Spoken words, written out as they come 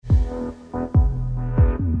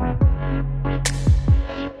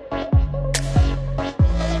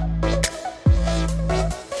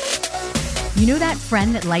that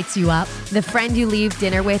friend that lights you up? The friend you leave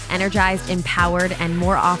dinner with energized, empowered, and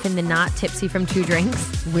more often than not tipsy from 2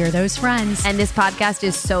 drinks. We're those friends. And this podcast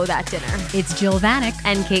is So That Dinner. It's Jill Vanek.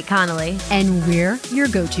 And Kate Connolly. And we're your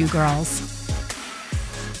go-to girls.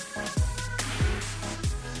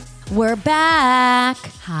 We're back.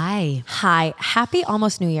 Hi. Hi. Happy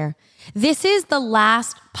almost New Year. This is the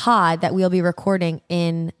last pod that we'll be recording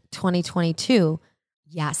in 2022.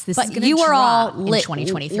 Yes, this but is going to you are all in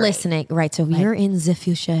 2023. Listening, right? So you're in the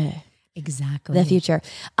future. Exactly. The future.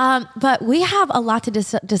 But we have a lot to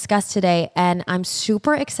discuss today, and I'm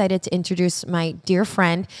super excited to introduce my dear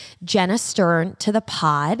friend, Jenna Stern, to the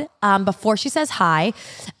pod. Before she says hi,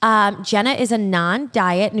 Jenna is a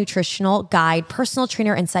non-diet nutritional guide, personal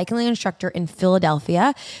trainer, and cycling instructor in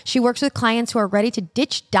Philadelphia. She works with clients who are ready to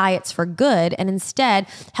ditch diets for good and instead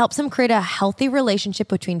helps them create a healthy relationship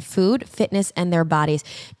between food, fitness, and their bodies.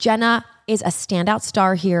 Jenna is a standout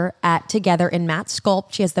star here at Together in Matt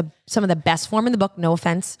Sculpt. She has some of the best form in the book. No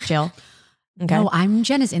offense, Jill. Okay. No, I'm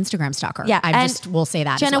Jenna's Instagram stalker. Yeah, I just will say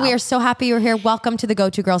that. Jenna, we are so happy you're here. Welcome to the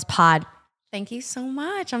Go-To Girls pod. Thank you so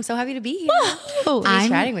much. I'm so happy to be here. I'm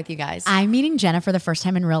chatting with you guys. I'm meeting Jenna for the first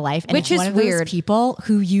time in real life. And which is one of weird. Those people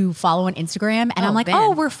who you follow on Instagram. And I'm like,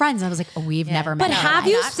 oh, we're friends. And I was like, oh, we've never met. But have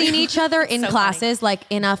you seen each other in classes, funny. Like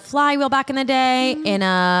in a flywheel back in the day, in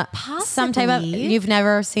a some type of, you've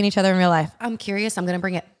never seen each other in real life? I'm curious. I'm going to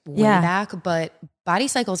bring it way back, but Body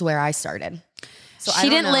Cycle is where I started. So she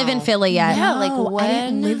didn't live in Philly yet. No, I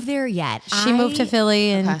didn't live there yet. She moved to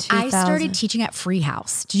Philly in 2000. I started teaching at Free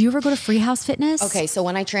House. Did you ever go to Free House Fitness? Okay, so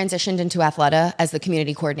when I transitioned into Athleta as the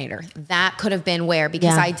community coordinator, that could have been where,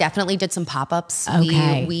 because I definitely did some pop-ups.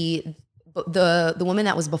 Okay. The woman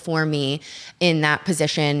that was before me in that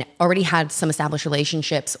position already had some established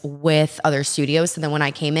relationships with other studios. So then when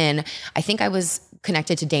I came in, I think I was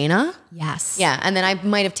connected to Dana. Yes. Yeah, and then I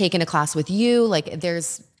might have taken a class with you. Like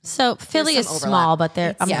So Philly is small, but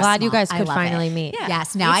I'm glad you guys could finally meet. Yeah.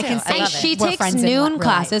 Yes, now I can say and she takes noon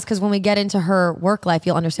classes because when we get into her work life,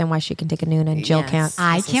 you'll understand why she can take a noon and Jill can't.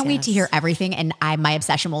 I can't wait to hear everything, and my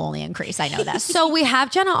obsession will only increase. I know that. So we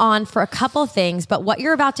have Jenna on for a couple things, but what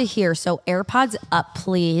you're about to hear, so AirPods up,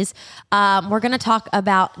 please. We're going to talk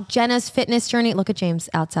about Jenna's fitness journey. Look at James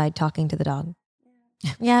outside talking to the dog.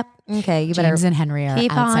 Yep. Okay. You better. James and Henry are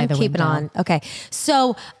outside the window. Keep it on. Okay.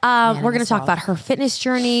 So we're going to talk about her fitness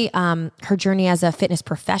journey, her journey as a fitness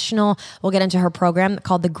professional. We'll get into her program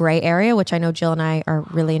called The Gray Area, which I know Jill and I are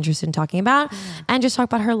really interested in talking about, and just talk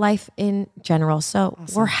about her life in general. So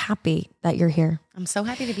we're happy that you're here. I'm so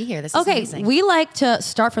happy to be here. This is amazing. We like to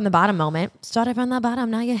start from the bottom moment. Started from the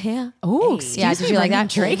bottom, now you're here. Oh, yeah. Did you like that?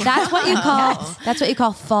 Drake? That's what you call. That's what you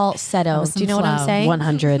call falsetto. Do you know what I'm saying?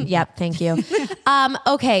 100. Yep. Thank you.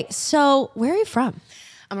 Okay. So where are you from?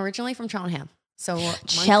 I'm originally from Cheltenham. So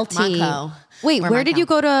Chelsea. Montco. Wait, where did you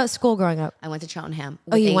go to school growing up? I went to Cheltenham.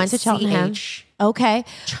 Oh, you went to Cheltenham. CH. Okay.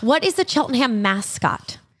 What is the Cheltenham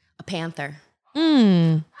mascot? A panther.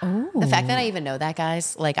 Oh. The fact that I even know that,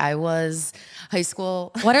 guys, like I was high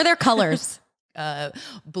school. What are their colors?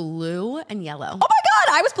 Blue and yellow. Oh my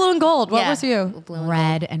God, I was blue and gold. What was you? Blue and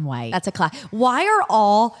red and white. That's a class. Why are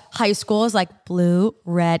all high schools like blue,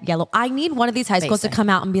 red, yellow? I need one of these high schools to come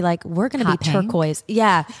out and be like, we're going to be turquoise.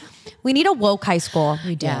 Yeah. We need a woke high school.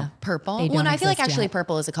 We do. Yeah. Purple. Well, and I feel like actually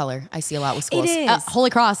purple is a color I see a lot with schools. It is. Holy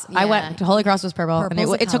Cross. I went to Holy Cross was purple. And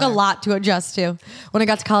it took a lot to adjust to. When I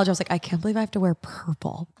got to college, I was like, I can't believe I have to wear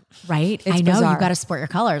purple. Right? It's I know bizarre. You got to sport your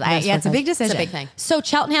colors. It's a big decision. It's a big thing. So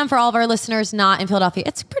Cheltenham, for all of our listeners not in Philadelphia,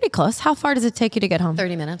 it's pretty close. How far does it take you to get home?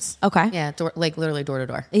 30 minutes. Okay. Yeah. Like literally door to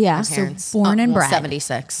door. Yeah. My So parents. born and bred.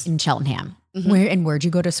 76. In Cheltenham. Where'd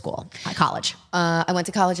you go to school? College? I went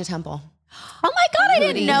to college at Temple. Oh my God, I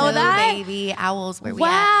didn't know that. Baby Owls, where we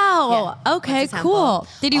Wow. at. Yeah. Okay, cool.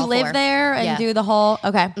 Did you live there and do the whole,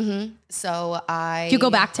 okay. So Do you go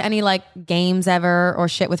back to any like games ever or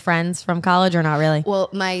shit with friends from college or not really? Well,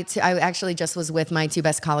 I actually just was with my 2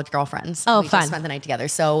 best college girlfriends. Oh, we fun. Just spent the night together.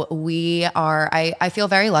 So I feel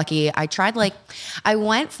very lucky. I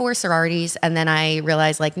went for sororities and then I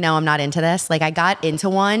realized like, no, I'm not into this. Like I got into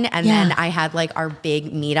one and then I had like our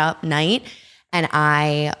big meetup night. And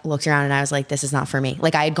I looked around and I was like, this is not for me.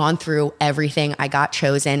 Like I had gone through everything. I got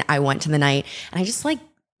chosen. I went to the night and I just like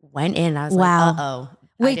went in. I was like, uh-oh.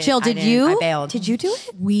 Wait, Jill, I bailed. Did you do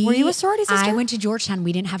it? Were you a sorority sister? I went to Georgetown.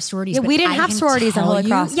 We didn't have sororities. Yeah, but we didn't I have can sororities at tell Holy you-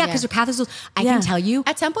 Cross. Yeah, because we're Catholic schools. I can tell you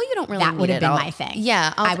At Temple, you don't really that would need have it been all. my thing.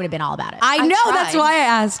 Yeah. I would have been all about it. I know. That's tried. why I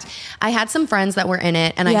asked. I had some friends that were in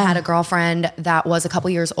it, and I had a girlfriend that was a couple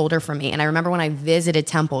years older from me. And I remember when I visited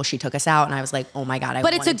Temple, she took us out, and I was like, "Oh my god!"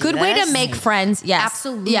 But it's a good way to make friends. Yes,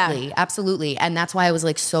 Absolutely, absolutely. And that's why I was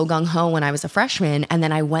like so gung ho when I was a freshman, and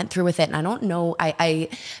then I went through with it. And I don't know.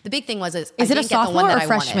 The big thing was Is it a sophomore or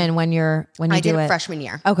freshman when you I do did it? it freshman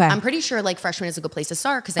year. Okay. I'm pretty sure like freshman is a good place to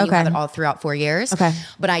start because then you have it all throughout 4 years. Okay.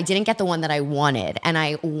 But I didn't get the one that I wanted. And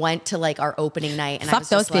I went to like our opening night and I Fuck was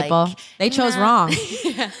those just people. Like, They chose wrong.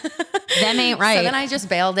 Them ain't right. So then I just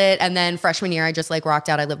bailed it. And then freshman year, I just like rocked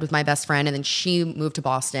out. I lived with my best friend and then she moved to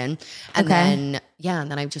Boston. And then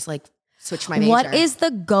I just like switched my major. What is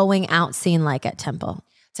the going out scene like at Temple?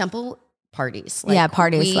 Temple parties?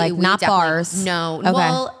 Parties, like not definitely- bars. No. Okay.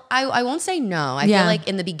 Well, I won't say no. I feel like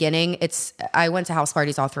in the beginning, I went to house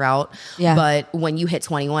parties all throughout. Yeah. But when you hit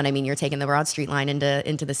 21, I mean, you're taking the Broad Street line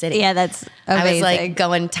into the city. Yeah, that's amazing. I was like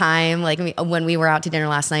going time, like when we were out to dinner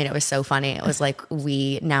last night, it was so funny. It was like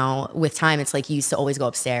with time, it's like you used to always go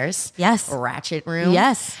upstairs. Yes. Ratchet room.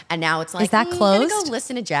 Yes. And now it's like, Is that I'm closed? gonna go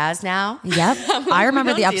listen to jazz now. Yep. I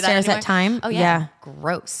remember We the don't do that upstairs at anymore. time. Oh yeah.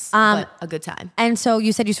 Gross. But a good time. And so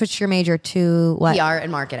you said you switched your major to what? PR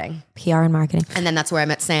and marketing. PR and marketing. And then that's where I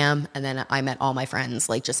met Sam. And then I met all my friends,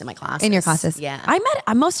 like just in my classes. In your classes. Yeah. I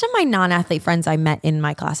met most of my non-athlete friends I met in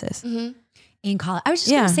my classes. in college. I was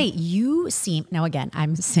just going to say, you seem, now again,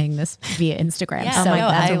 I'm saying this via Instagram. Yeah, so no,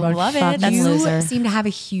 I that's love it. That's you loser. seem to have a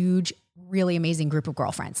huge, really amazing group of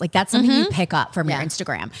girlfriends. Like that's something you pick up from your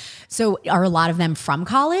Instagram. So are a lot of them from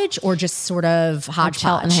college or just sort of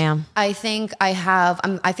hodgepodge? Cheltenham. I think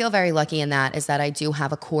I feel very lucky in that is that I do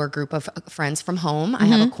have a core group of friends from home. I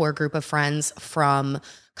have a core group of friends from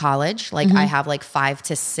college. Like I have like 5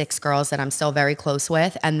 to 6 girls that I'm still very close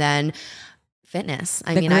with. And then fitness.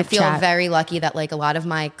 I mean, I feel very lucky that like a lot of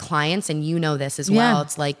my clients, and you know this as well,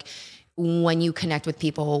 it's like when you connect with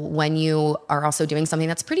people, when you are also doing something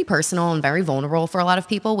that's pretty personal and very vulnerable for a lot of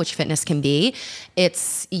people, which fitness can be,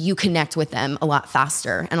 you connect with them a lot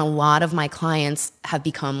faster. And a lot of my clients have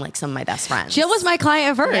become like some of my best friends. Jill was my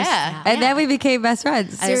client at first. Yeah. And then we became best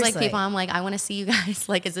friends. There's like people I'm like, I want to see you guys.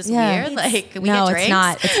 Like, is this weird? Like, can we no, get drinks? it's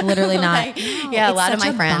not. It's literally not. Like, yeah, a lot of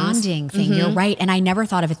my friends. Bonding thing. You're right. And I never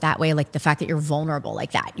thought of it that way. Like the fact that you're vulnerable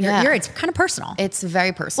like that. It's kind of personal. It's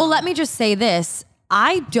very personal. Well, let me just say this.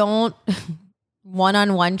 I don't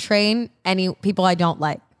one-on-one train any people I don't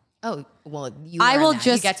like. Oh, well, I will you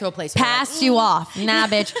just get to a place where pass you off. Nah,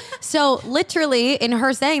 bitch. So literally in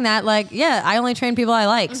her saying that, like, yeah, I only train people I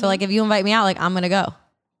like. So like if you invite me out, like I'm going to go.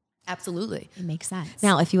 Absolutely. It makes sense.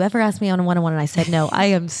 Now, if you ever asked me on a one-on-one and I said no, I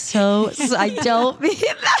am I don't mean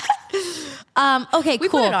that. Okay, We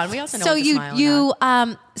cool. put it on. We also know so what to smile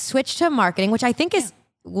you switched to marketing, which I think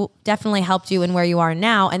definitely helped you in where you are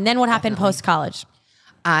now. And then what happened post-college?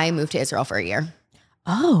 I moved to Israel for a year.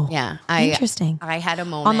 Oh, Yeah. interesting. I had a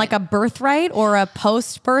moment. On like a birthright or a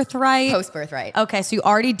post-birthright? post-birthright. Okay, so you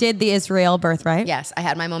already did the Israel birthright. Yes. I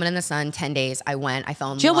had my moment in the sun, 10 days. I went, I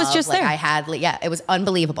fell in Jill love. was just like, there. I had, it was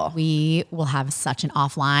unbelievable. We will have such an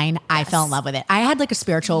offline. I fell in love with it. I had like a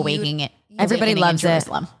spiritual awakening. Everybody loves it.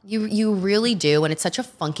 Jerusalem. You really do. And it's such a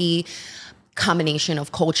funky combination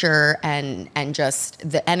of culture and just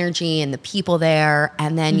the energy and the people there.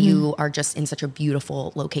 And then you are just in such a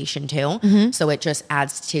beautiful location too. So it just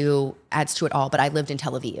adds to it all. But I lived in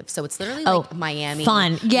Tel Aviv. So it's literally like Miami,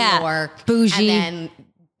 fun. Yeah. New York, Bougie. and then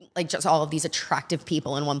like just all of these attractive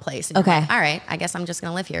people in one place. And you're Okay. like, all right, I guess I'm just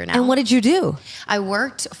going to live here now. And what did you do? I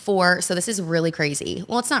worked so this is really crazy.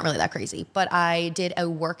 Well, it's not really that crazy, but I did a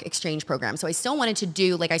work exchange program. So I still wanted to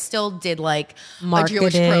do, I still did a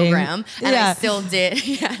Jewish program. And I still did,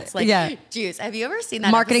 it's like Jews. Have you ever seen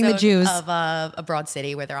that Marketing the episode Jews. of A Broad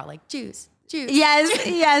City where they're all like, Jews, Jews.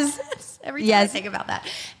 Yes. Every time I think about that.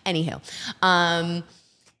 Anywho,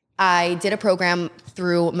 I did a program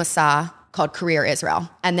through Masa called Career Israel.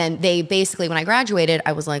 And then they basically, when I graduated,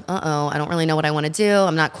 I was like, I don't really know what I want to do.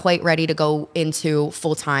 I'm not quite ready to go into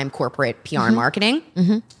full-time corporate PR and marketing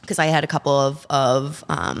because I had a couple of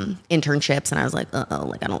internships and I was like,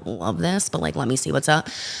 I don't love this, but let me see what's up.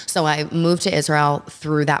 So I moved to Israel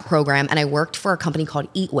through that program and I worked for a company called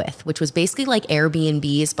Eat With, which was basically like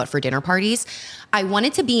Airbnbs, but for dinner parties. I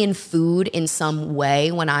wanted to be in food in some way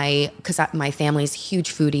because my family's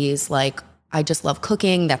huge foodies, I just love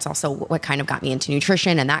cooking. That's also what kind of got me into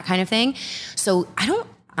nutrition and that kind of thing. So I'm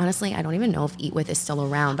honestly, I don't even know if Eat With is still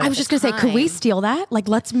around. But I was just gonna say, could we steal that? Like,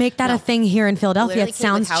 let's make that a thing here in Philadelphia. It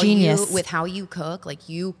sounds genius. With how you cook, like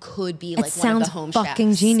you could be like one of the home chefs.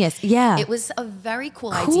 Fucking genius. Yeah. It was a very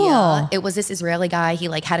cool idea. It was this Israeli guy. He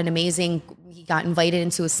like had an amazing, he got invited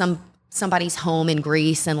into somebody's home in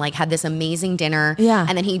Greece and like had this amazing dinner. Yeah.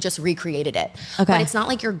 And then he just recreated it. Okay. But it's not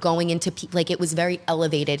like you're going into, like it was very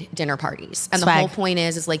elevated dinner parties. And Swag. the whole point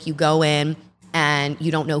is like you go in and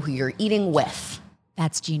you don't know who you're eating with.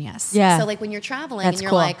 That's genius. Yeah. So like when you're traveling That's and you're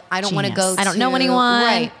cool. like, I don't want to go I don't know anyone.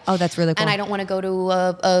 Right. Oh, that's really cool. And I don't want to go to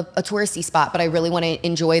a touristy spot, but I really want to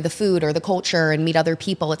enjoy the food or the culture and meet other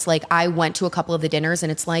people. It's like I went to a couple of the dinners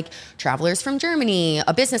and it's like travelers from Germany,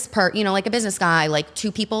 a business like a business guy, like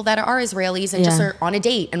two people that are Israelis and just are on a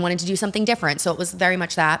date and wanted to do something different. So it was very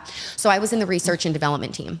much that. So I was in the research and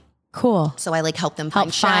development team. Cool. So I like helped them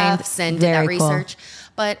find chefs and did that Very research.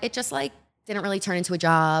 But it just like didn't really turn into a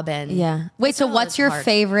job. And Wait, so what's your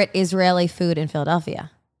favorite Israeli food in Philadelphia?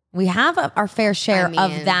 We have our fair share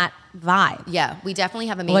of that vibe. Yeah, we definitely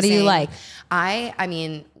have amazing. What do you like? I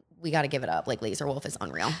mean, we got to give it up. Like Laser Wolf is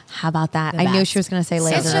unreal. How about that? I knew she was going to say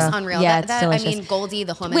Laser. It's just unreal. Yeah, it's delicious. I mean, Goldie,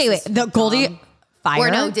 the hummus. Wait, the Goldie. Fire.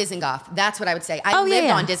 Or no, Dizengoff. That's what I would say. I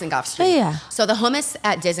lived on Dizengoff Street. Yeah. So the hummus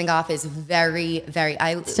at Dizengoff is very, very.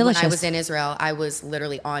 Delicious. When I was in Israel, I was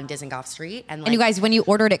literally on Dizengoff Street, and you guys, when you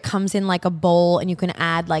order it, it comes in like a bowl, and you can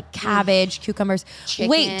add like cabbage, cucumbers.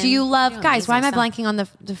 Chicken. Wait, do you love guys? Why am I blanking on the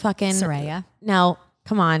fucking Soraya? No,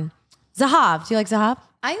 come on, Zahav. Do you like Zahav?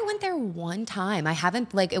 I went there one time. I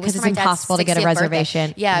haven't like it was because for it's my impossible to dad's get a 60th birthday.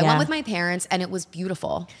 reservation. Yeah, I went with my parents, and it was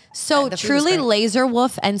beautiful. So The food was truly, great. Laser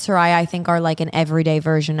Wolf and Soraya, I think, are like an everyday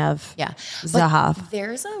version of Zahav. But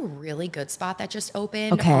there's a really good spot that just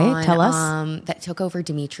opened. Okay, tell us. That took over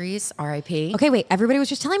Dimitri's, R.I.P. Okay, wait. Everybody was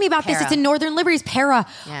just telling me about this. Para. It's in Northern Liberties, Para.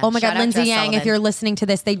 Yeah, Oh my shout God, out Lindsay Jess Yang, if Sullivan. you're listening to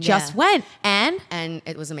this, they just went. And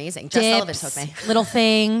it was amazing. Jess Sullivan took me. Little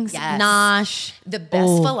Things, Yes. Nosh. The best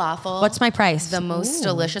falafel. What's my price? The most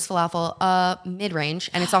delicious falafel, mid-range,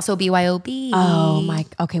 and it's also BYOB. Oh my,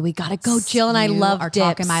 okay, we gotta go. Jill and I You love are dips.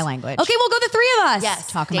 talking my language. Okay, we'll go the three of us.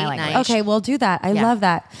 Yes, Talking my date language. night. Okay, we'll do that. I love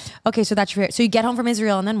that. Okay, so that's your favorite. So you get home from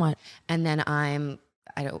Israel and then what? And then can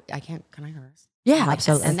I curse? Yeah,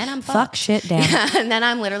 absolutely. And then I'm fuck fucked. shit down. Yeah, and then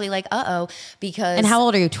I'm literally like, because. And how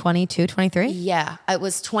old are you? 22, 23? Yeah, it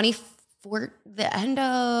was 24,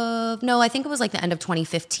 I think it was like the end of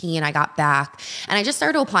 2015. I got back and I just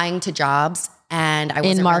started applying to jobs and I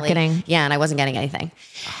wasn't in marketing. And I wasn't getting anything.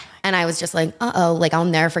 And I was just like, like I'll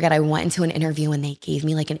never forget. I went into an interview and they gave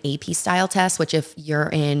me like an AP style test, which if you're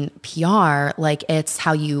in PR, like it's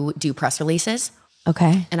how you do press releases.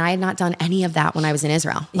 Okay. And I had not done any of that when I was in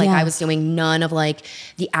Israel. Like I was doing none of like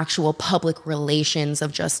the actual public relations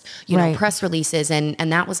of just, you know, press releases. And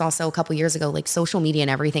that was also a couple years ago, like social media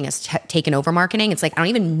and everything has taken over marketing. It's like, I don't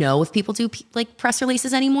even know if people do like press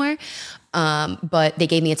releases anymore. But they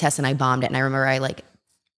gave me a test and I bombed it. And I remember I like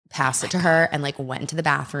passed it to her and like went into the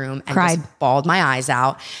bathroom and cried, just bawled my eyes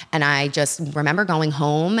out. And I just remember going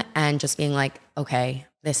home and just being like, okay,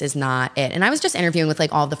 this is not it. And I was just interviewing with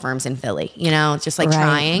like all the firms in Philly, you know, just like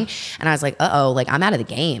trying. And I was like, like I'm out of the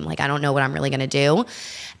game. Like, I don't know what I'm really going to do.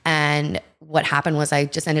 And what happened was I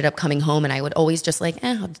just ended up coming home and I would always just like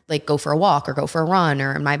go for a walk or go for a run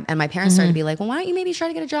and my parents started to be like, well, why don't you maybe try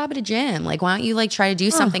to get a job at a gym? Like, why don't you like try to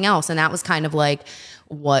do something else? And that was kind of like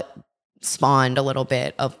what spawned a little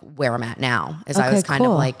bit of where I'm at now is I was kind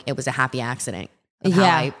of like, it was a happy accident of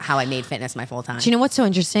how I made fitness my full time. Do you know what's so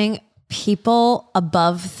interesting? People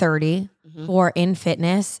above 30 who are in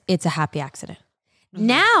fitness, it's a happy accident.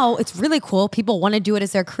 Now it's really cool. People want to do it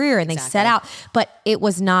as their career and they set out, but it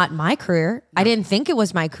was not my career. I didn't think it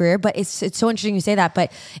was my career, but it's so interesting you say that,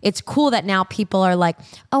 but it's cool that now people are like,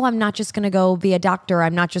 oh, I'm not just going to go be a doctor.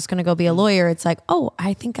 I'm not just going to go be a lawyer. It's like, oh,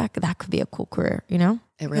 I think that could be a cool career, you know?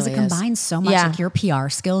 It really combines so much, like your PR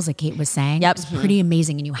skills, like Kate was saying. Yep. It's pretty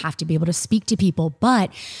amazing and you have to be able to speak to people.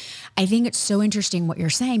 But I think it's so interesting what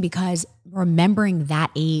you're saying because remembering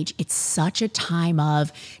that age, it's such a time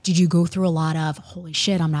of, did you go through a lot of, holy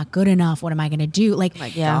shit, I'm not good enough. What am I going to do? Like,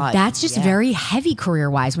 that's just very heavy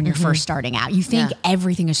career-wise when you're first starting out. You think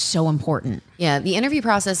everything is so important. Yeah, the interview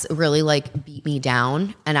process really like beat me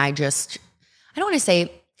down. And I don't want to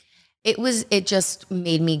say, it just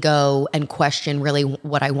made me go and question really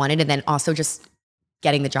what I wanted and then also just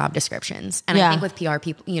getting the job descriptions. And I think with PR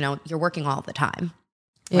people, you know, you're working all the time.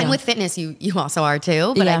 Yeah. And with fitness, you also are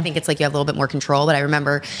too, but I think it's like you have a little bit more control. But I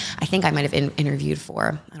remember, I think I might have interviewed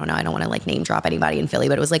for, I don't know, I don't want to like name drop anybody in Philly,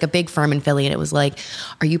 but it was like a big firm in Philly. And it was like,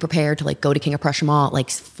 are you prepared to like go to King of Prussia Mall at like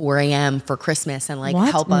 4 a.m. for Christmas and like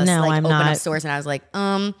help us open up stores? And I was like,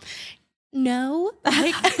 no.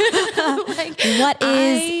 Like, What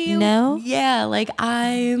is no? Yeah, like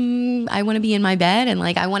I want to be in my bed, and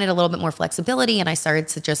like I wanted a little bit more flexibility, and I started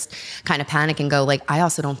to just kind of panic and go like, I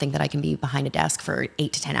also don't think that I can be behind a desk for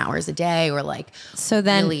 8 to 10 hours a day, or like So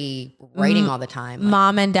then really writing all the time. Like,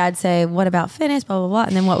 mom and dad say, what about fitness, blah, blah, blah.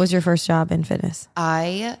 And then what was your first job in fitness?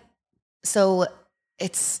 So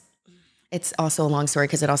it's also a long story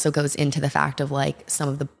because it also goes into the fact of like some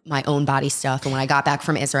of my own body stuff. And when I got back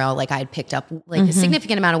from Israel, like I had picked up like a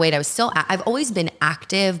significant amount of weight. I was still, I've always been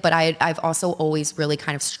active, but I've also always really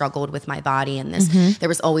kind of struggled with my body, and this, there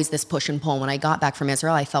was always this push and pull. When I got back from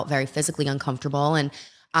Israel, I felt very physically uncomfortable, and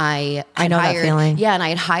I know that feeling. Yeah, and I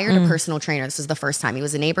had hired a personal trainer. This was the first time. He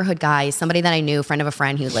was a neighborhood guy, somebody that I knew, friend of a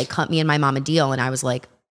friend. He would like cut me and my mom a deal, and I was like,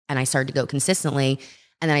 and I started to go consistently.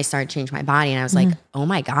 And then I started to change my body, and I was like, oh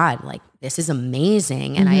my God, like this is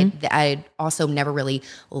amazing. And I also never really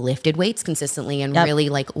lifted weights consistently and really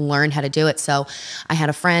like learned how to do it. So I had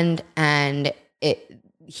a friend, and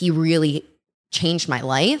he really changed my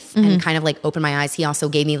life and kind of like opened my eyes. He also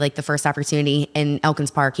gave me like the first opportunity in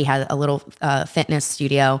Elkins Park. He had a little fitness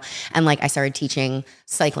studio, and like I started teaching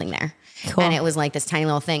cycling there. Cool. And it was like this tiny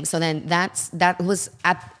little thing. So then that was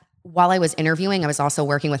while I was interviewing, I was also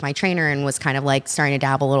working with my trainer and was kind of like starting to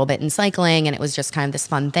dabble a little bit in cycling, and it was just kind of this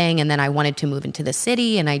fun thing. And then I wanted to move into the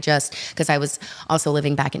city, and because I was also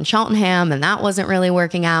living back in Cheltenham, and that wasn't really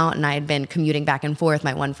working out, and I had been commuting back and forth.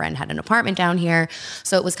 My one friend had an apartment down here.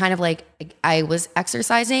 So it was kind of like I was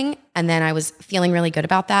exercising, and then I was feeling really good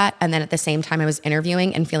about that. And then at the same time I was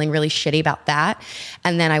interviewing and feeling really shitty about that.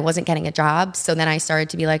 And then I wasn't getting a job. So then I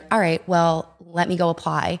started to be like, all right, well, let me go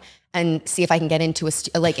apply and see if I can get into a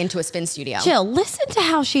spin studio. Jill, listen to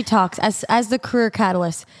how she talks as the career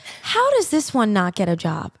catalyst. How does this one not get a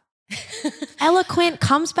job? Eloquent,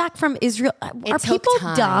 comes back from Israel. Are people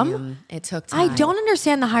dumb? It took time. I don't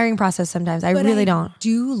understand the hiring process sometimes. I really don't.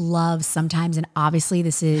 Do love sometimes, and obviously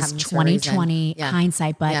this is 2020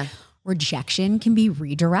 hindsight, but rejection can be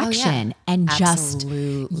redirection. And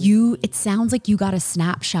Absolutely. it sounds like you got a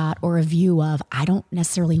snapshot or a view of, I don't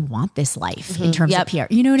necessarily want this life in terms of PR.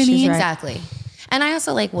 You know what I mean? right. Exactly. And I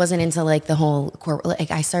also like wasn't into like the whole corporate,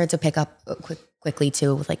 like I started to pick up quickly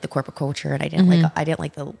too with like the corporate culture, and I didn't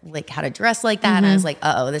like the like how to dress like that. And I was like,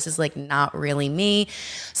 this is like not really me.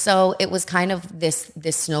 So it was kind of this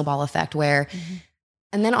snowball effect where,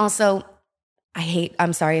 and then also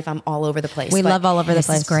I'm sorry if I'm all over the place. We love all over the place.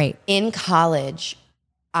 This is great. In college,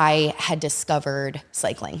 I had discovered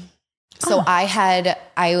cycling. So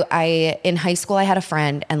I in high school, I had a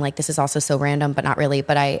friend, and like, this is also so random, but not really,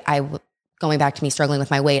 but I going back to me struggling with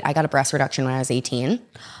my weight, I got a breast reduction when I was 18.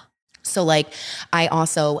 So like I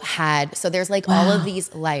also had, so there's like all of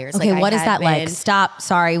these layers. Okay, like what is that like? Stop.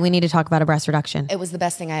 Sorry, we need to talk about a breast reduction. It was the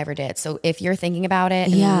best thing I ever did. So if you're thinking about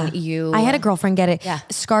it, I had a girlfriend get it. Yeah.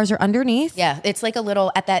 Scars are underneath. Yeah, it's like a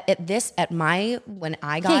little when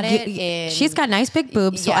I got it. She's got nice big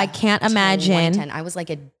boobs, so I can't imagine. 110. I was like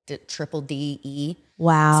a triple DE.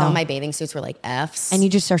 Wow. Some of my bathing suits were like Fs. And you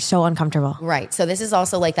just are so uncomfortable. Right. So this is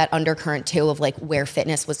also like that undercurrent too of like where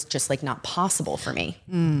fitness was just like not possible for me.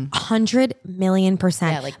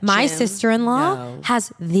 100,000,000%. Yeah, like my gym, sister-in-law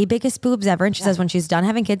has the biggest boobs ever. And she says when she's done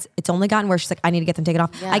having kids, it's only gotten worse. She's like, I need to get them taken off.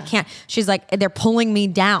 Yeah. I can't. She's like, they're pulling me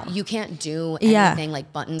down. You can't do anything.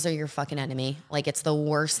 Like buttons are your fucking enemy. Like it's the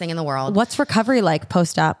worst thing in the world. What's recovery like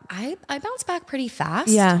post-op? I bounce back pretty fast.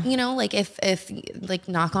 Yeah. You know, like if like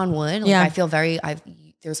knock on wood, like I feel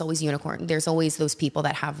there's always unicorn. There's always those people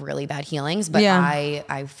that have really bad healings, but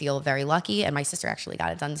I feel very lucky, and my sister actually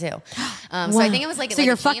got it done too. So I think it was like so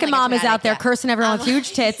your fucking mom is out there cursing everyone with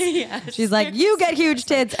huge tits. Yes. She's like, you get huge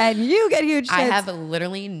tits, and you get huge tits. I have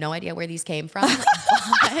literally no idea where these came from.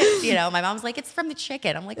 But, you know, my mom's like, it's from the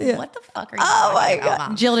chicken. I'm like, what the fuck are you talking about,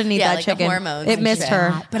 Mom? Jill didn't eat that like chicken. The hormones. It missed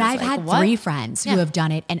her. But I've had 3 friends who have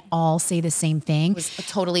done it and all say the same thing. It was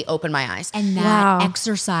totally opened my eyes. And that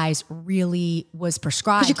exercise really was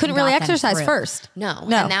prescribed. Because you couldn't really exercise first. No.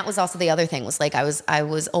 And that was also the other thing was like, I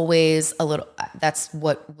was always a little, that's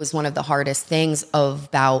what was one of the hardest things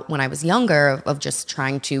about when I was younger of just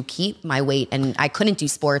trying to keep my weight. And I couldn't do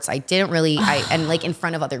sports. I didn't really, and like in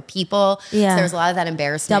front of other people. Yeah. So there was a lot of that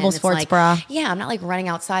embarrassment. Double sports like, bra. Yeah. I'm not like running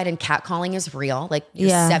outside, and catcalling is real. Like you're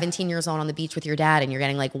 17 years old on the beach with your dad, and you're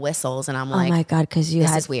getting like whistles. And I'm like, oh my God. Cause you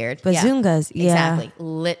this had is weird. Bazoongas. Yeah. Exactly.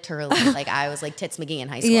 Literally. Like I was like Tits McGee in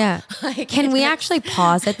high school. Yeah. Like, can we actually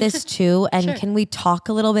pause at this too? And can we talk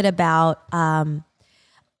a little bit about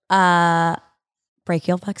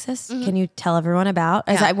brachial plexus? Can you tell everyone about?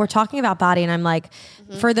 We're talking about body, and I'm like,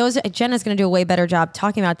 for those, Jenna's going to do a way better job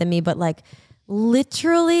talking about it than me, but like,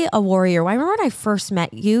 literally a warrior. I remember when I first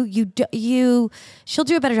met you, she'll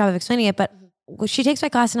do a better job of explaining it, but she takes my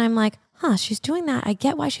class and I'm like, she's doing that. I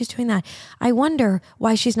get why she's doing that. I wonder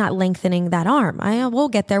why she's not lengthening that arm. We'll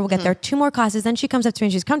get there. We'll get there. 2 more classes. Then she comes up to me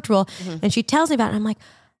and she's comfortable and she tells me about it. And I'm like,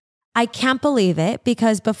 I can't believe it,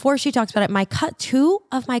 because before she talks about it, 2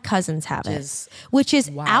 of my cousins have it, which is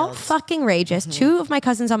out fucking rageous. 2 of my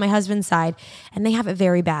cousins on my husband's side, and they have it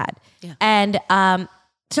very bad. Yeah. And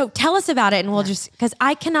so tell us about it, and we'll just, because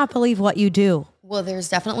I cannot believe what you do. Well, there's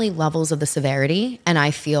definitely levels of the severity, and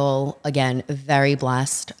I feel, again, very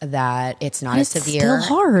blessed that it's not as severe. It's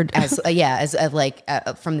still hard. as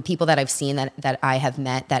from the people that I've seen that I have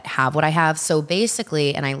met that have what I have. So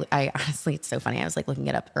basically, and I honestly, it's so funny. I was like looking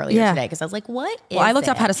it up earlier today because I was like, what is I looked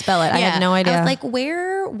up how to spell it. I had no idea. I was like,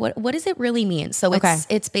 what does it really mean? So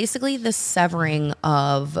it's basically the severing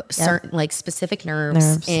of certain like specific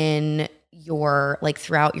nerves in your like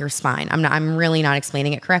throughout your spine. I'm really not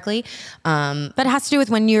explaining it correctly. But it has to do with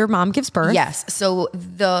when your mom gives birth. Yes. So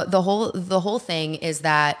the whole thing is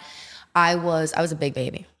that I was a big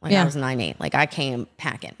baby. Like I was 9'8". Like I came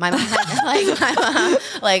packing. My mom had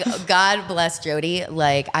like God bless Jody.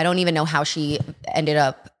 Like I don't even know how she ended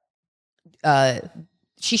up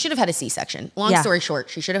she should have had a C-section. Long story short,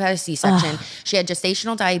 she should have had a C-section. She had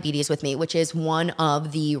gestational diabetes with me, which is one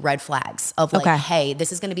of the red flags of like, hey,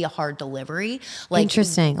 this is going to be a hard delivery. Like,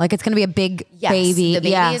 interesting. Like it's going to be a big baby. The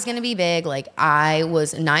baby is going to be big. Like I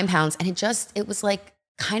was 9 pounds and it was like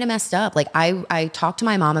kind of messed up. Like I talked to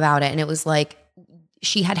my mom about it and it was like,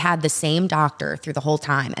 she had the same doctor through the whole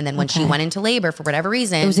time. And then when she went into labor for whatever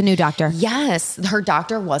reason. It was a new doctor. Yes. Her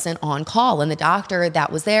doctor wasn't on call. And the doctor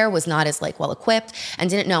that was there was not as like well equipped and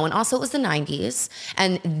didn't know. And also it was the 90s.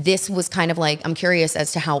 And this was kind of like, I'm curious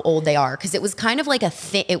as to how old they are. Cause it was kind of like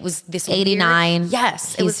it was this 89. Weird,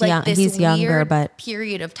 yes. It was like this he's younger, weird but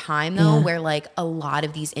period of time though, where like a lot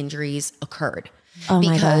of these injuries occurred.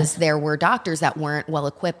 Because there were doctors that weren't well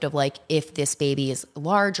equipped of like, if this baby is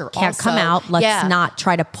large or can't come out, let's not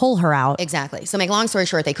try to pull her out. Exactly. So make long story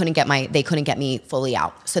short, they couldn't get me fully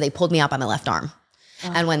out. So they pulled me out by my left arm.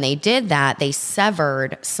 And when they did that, they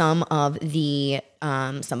severed some of my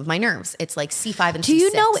nerves. It's like C5 and C6. Do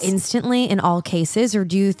you know instantly in all cases, or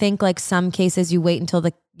do you think like some cases you wait until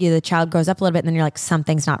the child grows up a little bit and then you're like,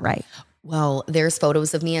 something's not right? Well, there's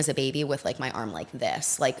photos of me as a baby with like my arm like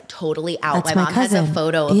this, like totally out. That's my mom cousin. has a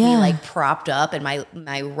photo of me like propped up and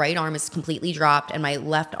my right arm is completely dropped and my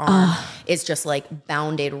left arm is just like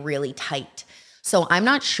bounded really tight. So I'm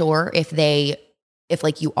not sure if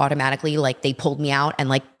like you automatically like they pulled me out and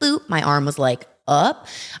like boop, my arm was like up.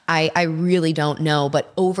 I really don't know,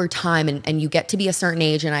 but over time and you get to be a certain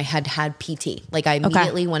age and I had PT. Like I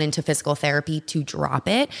immediately went into physical therapy to drop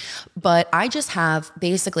it, but I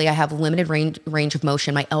have limited range of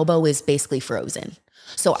motion. My elbow is basically frozen.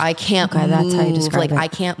 So I can't move, that's how you describe it. I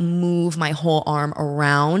can't move my whole arm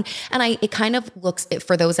around. And it kind of looks,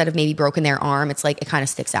 for those that have maybe broken their arm, it's like, it kind of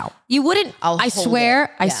sticks out. You wouldn't, I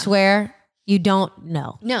swear, you don't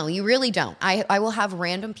know. No, you really don't. I will have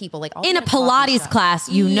random people like in a Pilates class,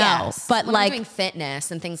 but when like I'm doing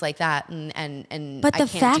fitness and things like that, and but the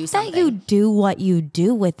fact that you do what you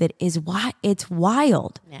do with it is why it's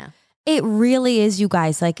wild. Yeah, it really is, you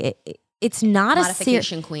guys. Like it's not a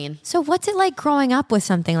modification queen. So what's it like growing up with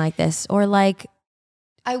something like this, or like?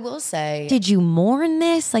 I will say, did you mourn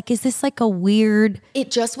this? Like, is this like a weird?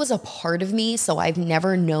 It just was a part of me, so I've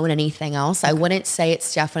never known anything else. I wouldn't say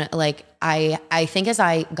it's definitely like I think as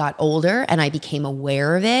I got older and I became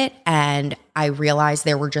aware of it and I realized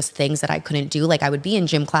there were just things that I couldn't do. Like I would be in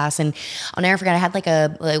gym class and I'll never forget, I had like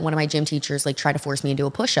one of my gym teachers like try to force me to do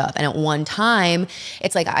a push-up. And at one time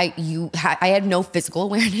it's like I had no physical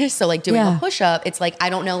awareness. So like doing a push-up, it's like,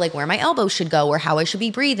 I don't know like where my elbow should go or how I should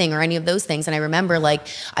be breathing or any of those things. And I remember like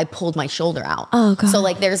I pulled my shoulder out. Oh God. So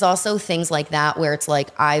like there's also things like that where it's like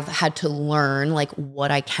I've had to learn like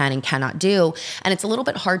what I can and cannot do. And it's a little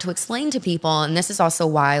bit hard to explain to people. And this is also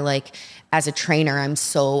why like as a trainer,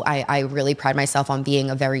 I really pride myself on being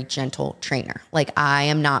a very gentle trainer. Like I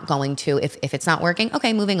am not going to, if it's not working,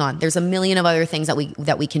 okay, moving on. There's a million of other things that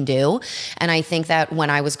we can do. And I think that when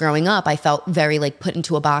I was growing up, I felt very like put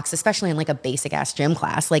into a box, especially in like a basic ass gym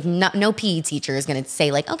class. Like no PE teacher is going to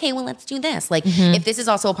say like, okay, well, let's do this. Like if this is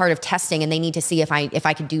also a part of testing and they need to see if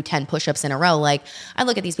I can do 10 push-ups in a row, like I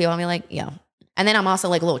look at these people and be like, yeah. And then I'm also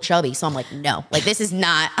like a little chubby. So I'm like, no, like this is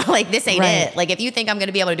not, like this ain't it. Like if you think I'm going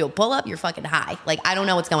to be able to do a pull up, you're fucking high. Like I don't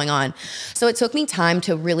know what's going on. So it took me time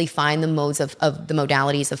to really find the modes of the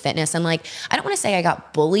modalities of fitness. And like, I don't want to say I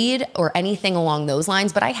got bullied or anything along those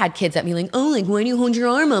lines, but I had kids that be like, oh, like why do you hold your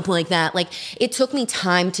arm up like that? Like it took me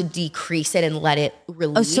time to decrease it and let it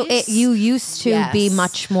release. Oh, so you used to be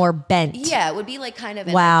much more bent. Yeah, it would be like kind of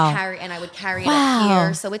I would carry it up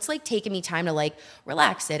here. So it's like taking me time to like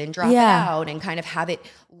relax it and drop it out and kind of have it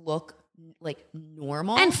look like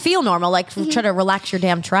normal and feel normal, like try to relax your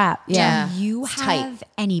damn trap. Do you have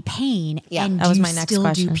any pain? Yeah, and that was do my you next still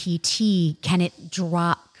question. do PT? Can it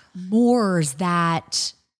drop more? Is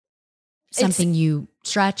that something you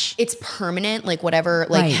stretch? It's permanent, like whatever,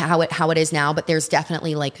 like how it is now. But there's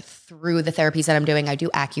definitely like through the therapies that I'm doing, I do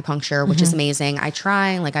acupuncture, which is amazing. I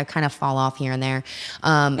try, like I kind of fall off here and there.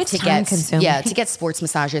 It's time consuming. Yeah, to get sports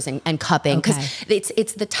massages and cupping because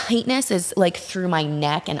it's the tightness is like through my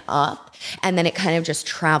neck and up. And then it kind of just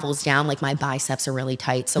travels down, like my biceps are really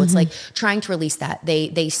tight. So it's like trying to release that.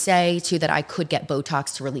 They say too that I could get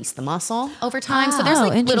Botox to release the muscle over time. So there's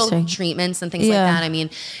like little treatments and things like that. I mean,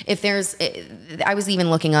 if there's, I was even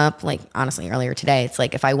looking up, like honestly earlier today, it's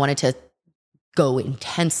like if I wanted to go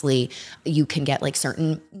intensely, you can get like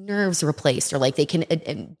certain nerves replaced or like they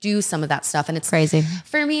can do some of that stuff. And it's crazy.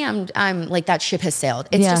 For me, I'm like that ship has sailed.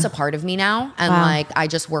 It's just a part of me now. And like, I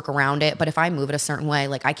just work around it. But if I move it a certain way,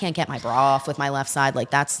 like I can't get my bra off with my left side. Like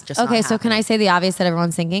that's just okay. not So can I say the obvious that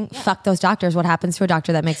everyone's thinking? Fuck those doctors. What happens to a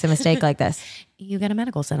doctor that makes a mistake like this? You get a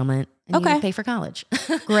medical settlement and you pay for college.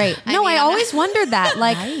 Great. I always wondered that.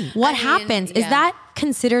 Like what happens? Is that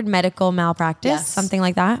considered medical malpractice? Yes. Something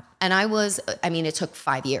like that? And it took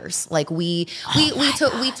 5 years. Like we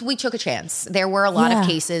took a chance. There were a lot of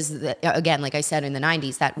cases that, again, like I said, in the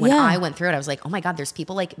 90s that when I went through it, I was like, oh my God, there's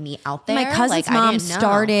people like me out there. My cousin's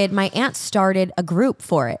mom my aunt started a group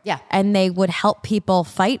for it. Yeah. And they would help people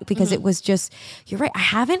fight because it was just, you're right. I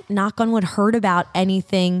haven't, knock on wood, heard about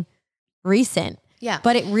anything recent. Yeah.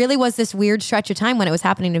 But it really was this weird stretch of time when it was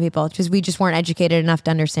happening to people because we just weren't educated enough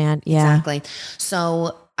to understand. Yeah. Exactly.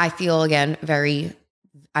 So I feel again,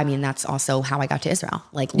 that's also how I got to Israel.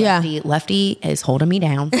 Like Lefty is holding me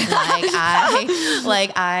down. I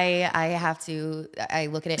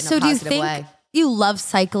look at it in a positive way. You love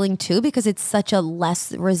cycling too because it's such a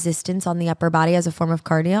less resistance on the upper body as a form of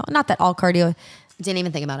cardio? Not that all cardio. Didn't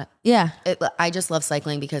even think about it. Yeah. I just love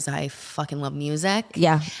cycling because I fucking love music.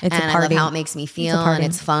 Yeah. It's and a party. I love how it makes me feel and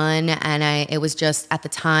it's fun. And it was just at the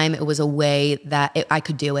time, it was a way that I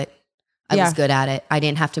could do it. I was good at it. I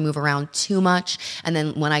didn't have to move around too much. And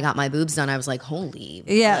then when I got my boobs done, I was like, holy,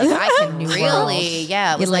 like, I can really,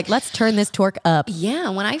 it was like, let's turn this torque up.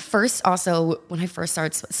 Yeah. When I first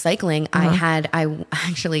started cycling, I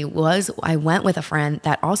went with a friend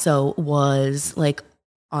that also was like,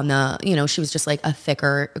 on the, she was just like a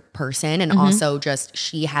thicker person and also just,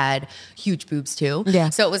 she had huge boobs too. Yeah.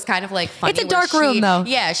 So it was kind of like funny. It's a dark room though.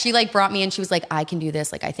 Yeah. She like brought me in. She was like, I can do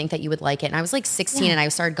this. Like, I think that you would like it. And I was like 16 and I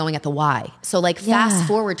started going at the Y. So like fast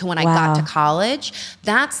forward to when I got to college,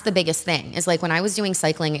 that's the biggest thing is like when I was doing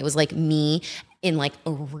cycling, it was like me in like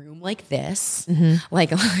a room like this, like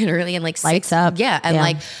literally in like lights up. Yeah. And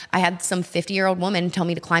like I had some 50-year-old woman tell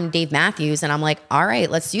me to climb Dave Matthews and I'm like, all right,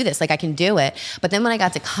 let's do this. Like I can do it. But then when I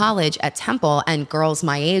got to college at Temple and girls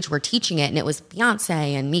my age were teaching it and it was Beyonce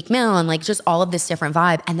and Meek Mill and like just all of this different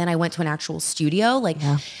vibe. And then I went to an actual studio, like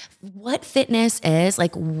what fitness is,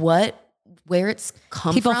 like where it's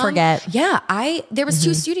come People from. forget. Yeah. There was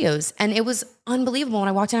 2 studios and it was unbelievable. When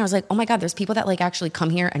I walked in, I was like, oh my God, there's people that like actually come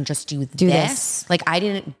here and just do this. Like I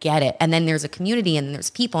didn't get it. And then there's a community and there's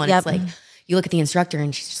people and it's like, you look at the instructor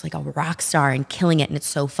and she's just like a rock star and killing it. And it's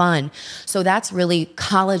so fun. So that's really,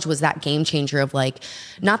 college was that game changer of like,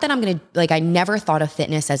 not that I'm going to, like, I never thought of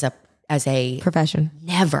fitness as a profession.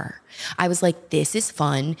 Never. I was like, this is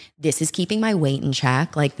fun. This is keeping my weight in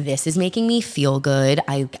check. Like this is making me feel good.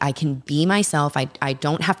 I can be myself. I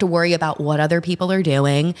don't have to worry about what other people are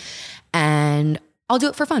doing and I'll do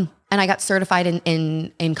it for fun. And I got certified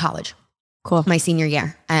in college. Cool. My senior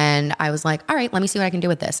year. And I was like, all right, let me see what I can do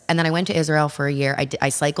with this. And then I went to Israel for a year. I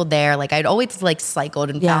cycled there. Like I'd always like cycled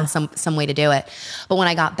and found some way to do it. But when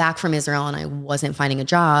I got back from Israel and I wasn't finding a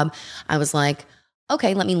job, I was like,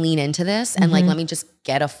 okay, let me lean into this and like, let me just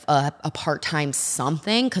get a part-time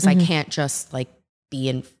something. Cause I can't just like be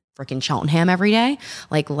in freaking Cheltenham every day.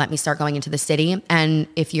 Like, let me start going into the city. And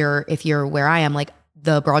if you're where I am, like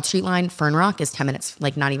the Broad Street line, Fern Rock is 10 minutes,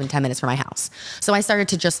 like not even 10 minutes from my house. So I started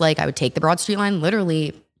to just like, I would take the Broad Street line,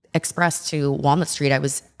 literally express to Walnut Street. I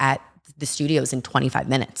was at the studios in 25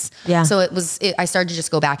 minutes. Yeah. So I started to just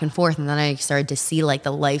go back and forth. And then I started to see like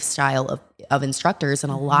the lifestyle of of instructors,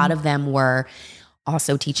 and a lot of them were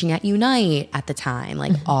also teaching at Unite at the time,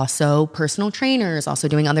 like also personal trainers, also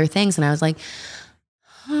doing other things. And I was like,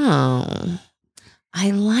 oh,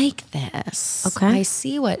 I like this. Okay. I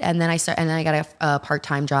see and then I got a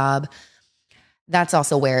part-time job. That's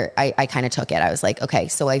also where I kind of took it. I was like, okay,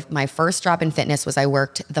 so my first job in fitness was I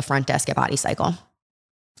worked the front desk at Body Cycle.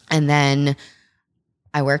 And then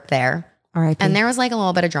I worked there. All right. And there was like a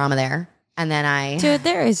little bit of drama there. And then Dude,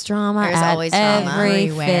 there is drama. There's at always drama every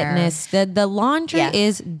everywhere. fitness. The laundry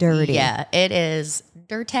is dirty. Yeah, it is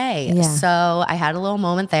dirty. Yeah. So I had a little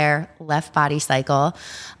moment there, left Body Cycle.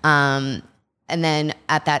 And then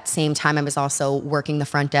at that same time, I was also working the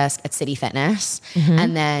front desk at City Fitness.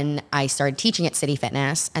 And then I started teaching at City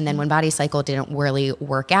Fitness. And then when Body Cycle didn't really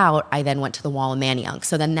work out, I then went to the Wall in Manayunk.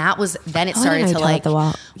 So then it started to like, the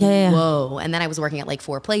wall. Yeah. whoa. And then I was working at like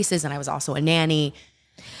 4 places, and I was also a nanny.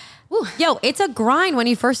 Yo, it's a grind when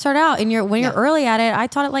you first start out, and when you're early at it. I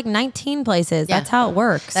taught at like 19 places. Yeah. That's how it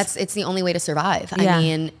works. It's the only way to survive. Yeah. I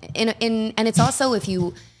mean, and it's also if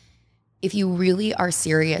you really are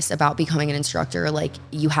serious about becoming an instructor, like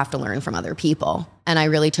you have to learn from other people. And I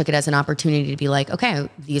really took it as an opportunity to be like, okay,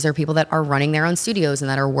 these are people that are running their own studios and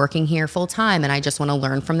that are working here full time. And I just want to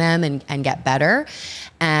learn from them and get better.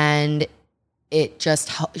 And it just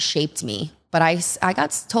shaped me. But I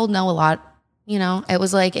got told no a lot. You know, it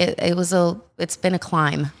was like, it's been a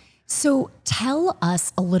climb. So tell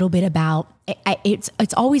us a little bit about,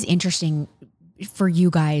 it's always interesting for you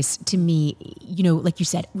guys, to me, you know, like you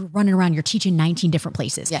said, running around, you're teaching 19 different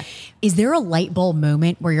places. Yeah. Is there a light bulb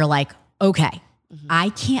moment where you're like, okay, I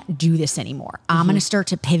can't do this anymore. I'm going to start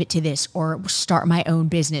to pivot to this or start my own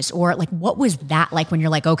business? Or like, what was that like when you're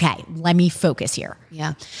like, okay, let me focus here?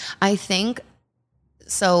 Yeah. I think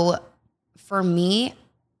so for me,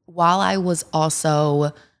 while I was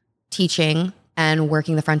also teaching and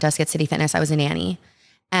working the front desk at City Fitness, I was a nanny,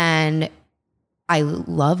 and I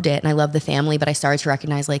loved it and I loved the family, but I started to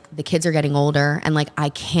recognize like the kids are getting older and like I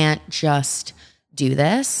can't just do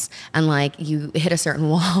this. And like you hit a certain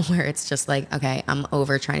wall where it's just like, okay, I'm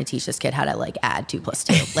over trying to teach this kid how to like add 2 +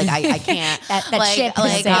 2. Like I can't that like, ship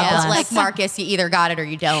like, has sailed. like Marcus, you either got it or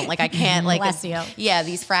you don't. Like I can't like, Bless you. yeah,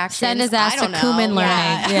 these fractions. Send his ass I to don't know. Kuman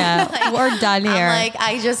learning. Yeah. Like, We're done here. I'm like,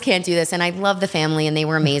 I just can't do this. And I love the family and they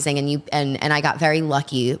were amazing. And I got very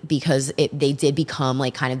lucky because they did become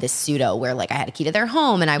like kind of this pseudo where like I had a key to their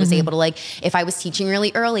home and I was able to like, if I was teaching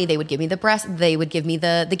really early, they would give me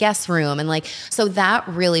the guest room. And like, so that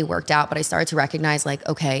really worked out. But I started to recognize like,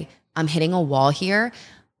 okay, I'm hitting a wall here.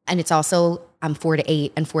 And it's also, I'm 4 to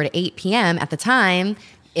 8 and 4 to 8 p.m. at the time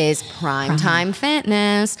is prime time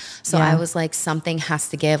fitness. So I was like, something has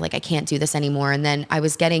to give. Like I can't do this anymore. And then I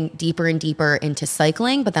was getting deeper and deeper into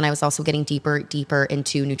cycling, but then I was also getting deeper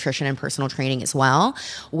into nutrition and personal training as well,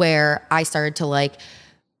 where I started to like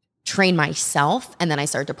train myself. And then I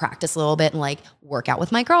started to practice a little bit and like work out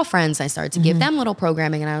with my girlfriends. I started to give them little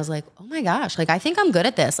programming and I was like, oh my gosh, like I think I'm good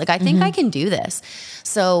at this. Like I think I can do this.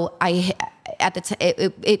 So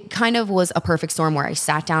it kind of was a perfect storm where I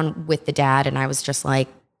sat down with the dad and I was just like,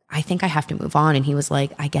 I think I have to move on. And he was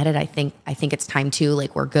like, I get it. I think it's time to,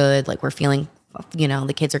 like, we're good. Like we're feeling, you know,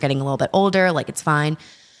 the kids are getting a little bit older. Like it's fine.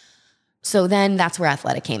 So then that's where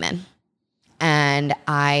Athleta came in. And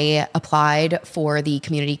I applied for the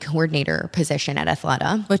community coordinator position at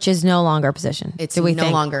Athleta. Which is no longer a position. It's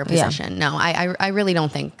no longer a position. No, I really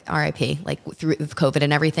don't think RIP, like through COVID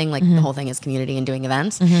and everything, like the whole thing is community and doing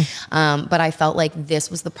events. But I felt like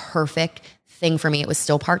this was the perfect thing for me. It was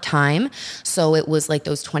still part-time. So it was like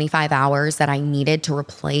those 25 hours that I needed to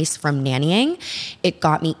replace from nannying. It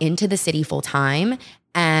got me into the city full time.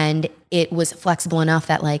 And it was flexible enough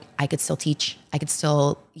that like I could still teach. I could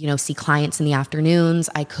still, you know, see clients in the afternoons.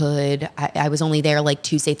 I was only there like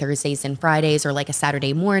Tuesday, Thursdays, and Fridays, or like a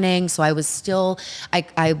Saturday morning. So I was still,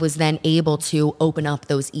 I was then able to open up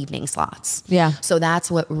those evening slots. Yeah. So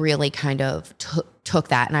that's what really kind of took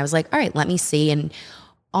that. And I was like, all right, let me see. And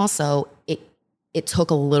also it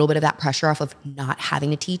took a little bit of that pressure off of not having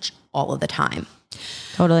to teach all of the time.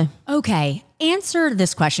 Totally. Okay. Answer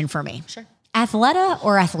this question for me. Sure. Athleta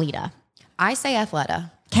or Athleta? I say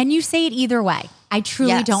Athleta. Can you say it either way? I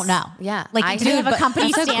truly Yes. don't know. Yeah. Like, do they have a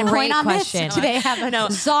company that's a standpoint great on question. this? Do they have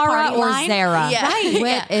a Zara party or line? Zara? Yeah. Right.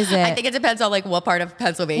 What is it? I think it depends on like what part of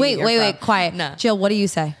Pennsylvania. Wait, quiet. No. Jill, what do you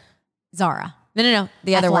say? Zara. No.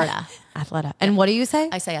 The other word. Athleta. Athleta. And what do you say?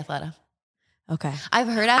 I say Athleta. Okay. I've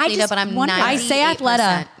heard Athleta, just but I'm wonder- 98%. I say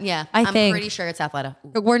Athleta. Yeah. I'm I'm pretty sure it's Athleta.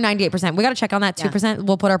 We're 98%. We got to check on that 2%.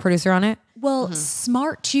 We'll put our producer on it. Well,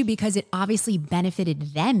 smart too, because it obviously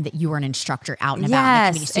benefited them that you were an instructor out and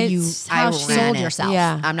about in the community. So it's you how she sold ran it. yourself.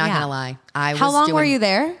 Yeah. I'm not going to lie. How long were you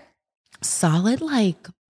there? solid, like,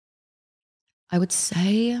 I would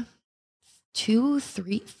say 2,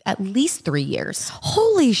 3, at least 3 years.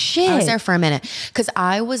 Holy shit. I was there for a minute because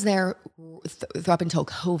I was there up until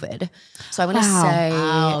COVID. So I want to say,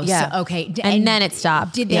 So, okay. And then it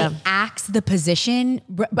stopped. Did they axe the position?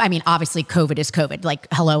 I mean, obviously COVID is COVID. Like,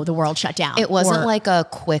 hello, the world shut down. It wasn't like a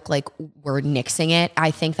quick, like, we're nixing it.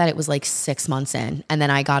 I think that it was like 6 months in. And then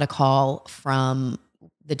I got a call from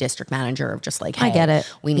the district manager of just like, hey, I get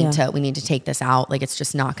it. We need to take this out. Like, it's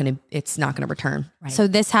just not going to return. Right. So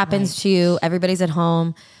this happens to you. Everybody's at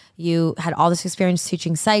home. You had all this experience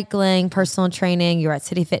teaching cycling, personal training. You're at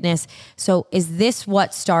City Fitness. So is this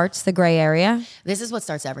what starts the gray area? This is what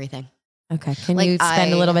starts everything. Okay. Can you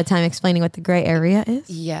spend a little bit of time explaining what the gray area is?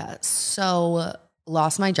 Yeah. So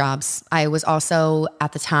lost my jobs. I was also,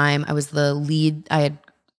 at the time, I was the lead. I had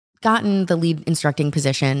gotten the lead instructing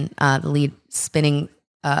position, the lead spinning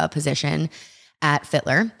position at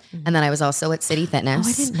Fitler. And then I was also at City Fitness. Oh,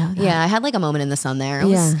 I didn't know that. Yeah, I had like a moment in the sun there. It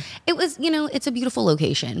was, it's a beautiful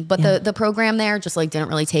location, but the program there just like didn't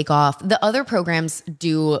really take off. The other programs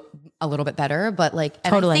do a little bit better, but like,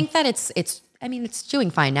 and I think that it's doing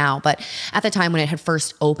fine now, but at the time when it had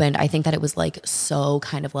first opened, I think that it was like so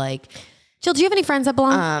kind of like, Jill, do you have any friends that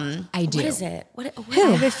belong? I do. what is it? I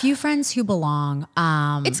have a few friends who belong.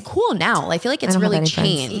 It's cool now. I feel like it's don't have really any friends.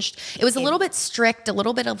 changed. It was a little bit strict, a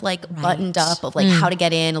little bit of like buttoned up of like how to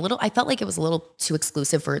get in. I felt like it was a little too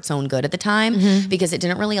exclusive for its own good at the time because it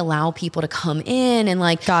didn't really allow people to come in and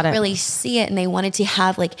like really see it. And they wanted to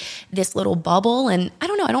have like this little bubble. And I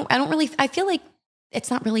don't know. I feel like it's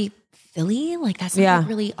not really Philly. Like that's not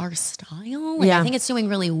really our style. Like, I think it's doing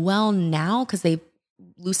really well now because they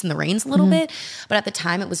loosen the reins a little bit, but at the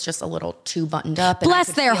time it was just a little too buttoned up.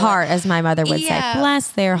 Bless their heart, as my mother would say.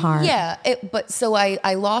 Bless their heart. Yeah. But so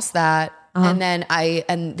I lost that. And then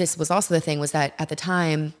and this was also the thing was that at the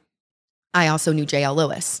time I also knew JL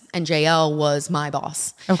Lewis, and JL was my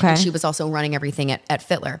boss. Okay. And she was also running everything at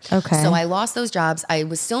Fitler. Okay. So I lost those jobs. I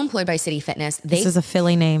was still employed by City Fitness. This is a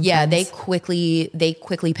Philly name. Yeah. friends. They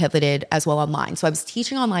quickly pivoted as well online. So I was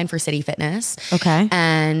teaching online for City Fitness. Okay.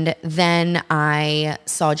 And then I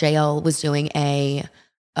saw JL was doing a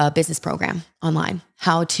business program online,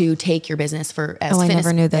 how to take your business I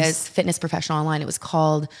never knew this. as fitness professional online. It was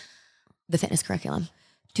called the Fitness Curriculum.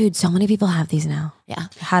 Dude, so many people have these now. Yeah.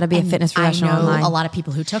 How to be a fitness professional I know online. a lot of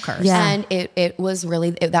people who took hers. Yeah. And it was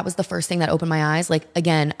really, that was the first thing that opened my eyes. Like,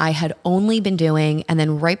 again, I had only been doing, and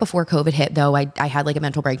then right before COVID hit though, I had like a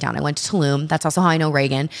mental breakdown. I went to Tulum. That's also how I know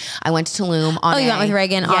Reagan. I went to Tulum on you went with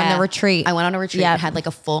Reagan on the retreat. I went on a retreat and had like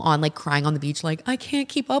a full on like crying on the beach. Like, I can't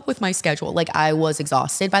keep up with my schedule. Like I was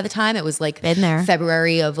exhausted by the time. It was like Been there.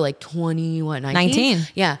 February of like 19?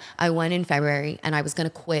 Yeah. I went in February and I was going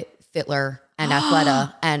to quit Fitler and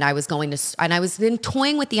Athleta. And I was and I was been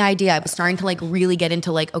toying with the idea. I was starting to like really get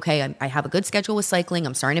into like, okay, I have a good schedule with cycling.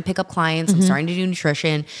 I'm starting to pick up clients. I'm starting to do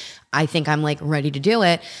nutrition. I think I'm like ready to do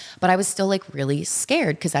it. But I was still like really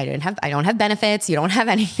scared because I don't have benefits. You don't have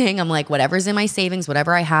anything. I'm like, whatever's in my savings,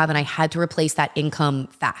 whatever I have. And I had to replace that income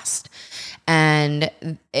fast. And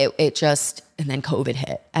and then COVID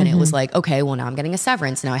hit and it was like, okay, well now I'm getting a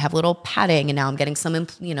severance. Now I have a little padding and now I'm getting some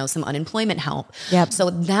unemployment help. Yep. So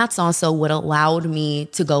that's also what allowed me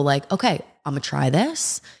to go like, okay, I'm gonna try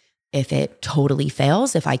this. If it totally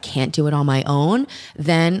fails, if I can't do it on my own,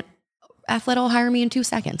 then Athleta will hire me in 2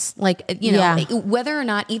 seconds. Like, whether or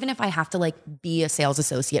not, even if I have to like be a sales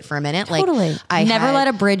associate for a minute, Totally. like I never let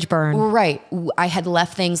a bridge burn. Right. I had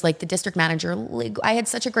left things like the district manager. I had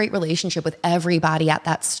such a great relationship with everybody at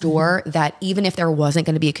that store that even if there wasn't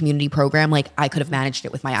going to be a community program, like I could have managed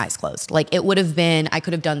it with my eyes closed. Like it would have been, I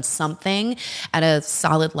could have done something at a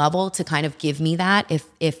solid level to kind of give me that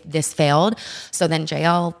if this failed. So then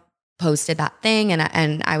JL posted that thing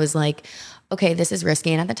and I was like, okay, this is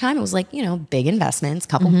risky. And at the time it was like, big investments,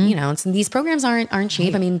 couple, and these programs aren't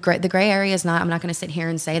cheap. Right. I mean, the gray area is not, I'm not going to sit here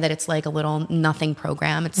and say that it's like a little nothing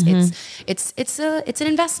program. It's an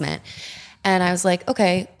investment. And I was like,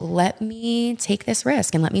 okay, let me take this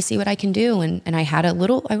risk and let me see what I can do. And I had a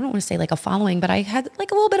little, I don't want to say like a following, but I had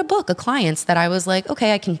like a little bit of book of clients that I was like,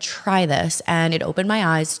 okay, I can try this. And it opened my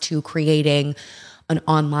eyes to creating an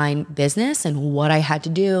online business and what I had to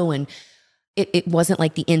do. And it wasn't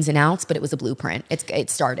like the ins and outs, but it was a blueprint. It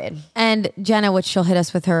started. And Jenna, which she'll hit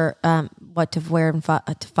us with her, what to wear and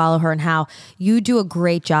to follow her and how. You do a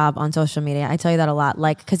great job on social media. I tell you that a lot,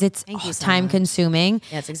 like, because it's time consuming.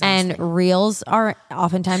 Yeah, it's exhausting. And reels are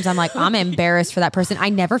oftentimes I'm like, I'm embarrassed for that person. I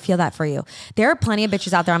never feel that for you. There are plenty of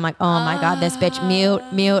bitches out there. I'm like, oh my God, this bitch,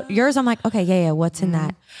 mute. Yours, I'm like, okay, yeah. What's in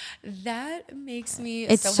that? That makes me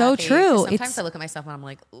It's so happy. true. Sometimes I look at myself and I'm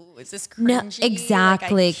like, ooh, is this cringy? No,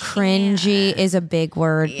 exactly. Like, Cringy is a big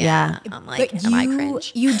word. Yeah. I'm like, But am I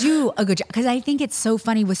cringe? you do a good job, because I think it's so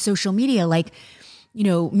funny with social media. Like, you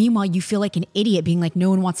know, meanwhile, you feel like an idiot being like, no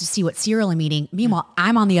one wants to see what cereal I'm eating. Meanwhile,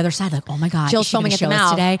 I'm on the other side, like, oh my God, Jill's is she gonna foaming at the show us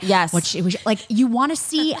mouth. today? Yes. What she was like, you want to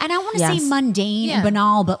see, and I don't want to Yes. say mundane and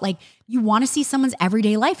banal, but like, you want to see someone's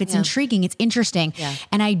everyday life. It's intriguing. It's interesting. Yeah.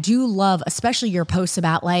 And I do love, especially your posts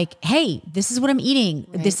about like, hey, this is what I'm eating.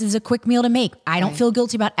 This is a quick meal to make. I don't feel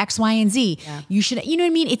guilty about X, Y, and Z. You should, you know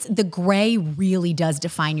what I mean? It's the gray really does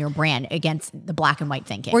define your brand against the black and white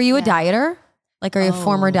thinking. Were you a dieter? Like, are you a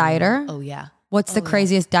former dieter? Oh yeah. What's the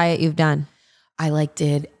craziest diet you've done? I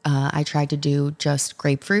tried to do just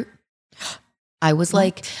grapefruit. I was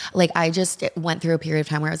like I just went through a period of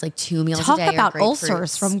time where I was like 2 meals Talk a day. Talk about grapefruits.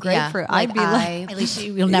 ulcers from grapefruit. Yeah, I'd be like, At least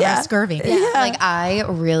you'll never have scurvy. Like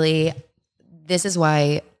this is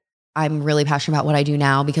why I'm really passionate about what I do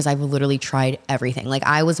now, because I've literally tried everything. Like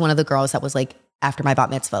I was one of the girls that was like, after my bat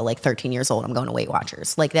mitzvah, like 13 years old, I'm going to Weight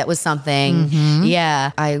Watchers. Like that was something. Yeah.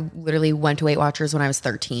 I literally went to Weight Watchers when I was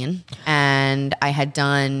 13 and I had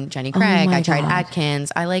done Jenny Craig. I tried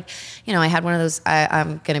Atkins. I like, you know, I had one of those,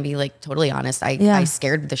 I'm going to be like totally honest. I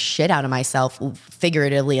scared the shit out of myself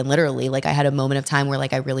figuratively and literally. Like I had a moment of time where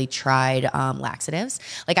like I really tried laxatives.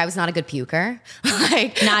 Like I was not a good puker.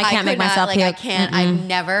 Like no, I can't make myself like puke. I can't, I've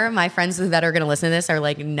never, my friends that are going to listen to this are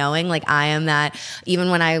like knowing like I am that. Even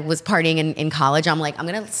when I was partying in college, I'm like, I'm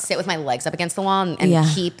going to sit with my legs up against the wall and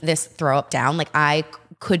keep this throw up down. Like I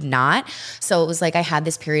could not. So it was like, I had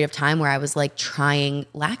this period of time where I was like trying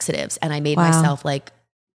laxatives and I made myself like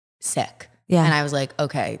sick. Yeah. And I was like,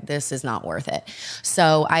 okay, this is not worth it.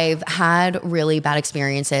 So I've had really bad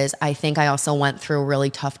experiences. I think I also went through a really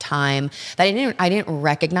tough time that I didn't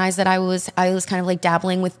recognize that I was kind of like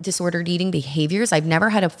dabbling with disordered eating behaviors. I've never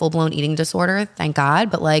had a full-blown eating disorder, thank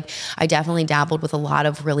God. But like I definitely dabbled with a lot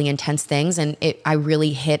of really intense things. And I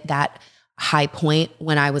really hit that high point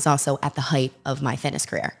when I was also at the height of my fitness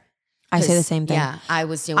career. I say the same thing. Yeah. I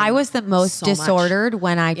was the most so much. disordered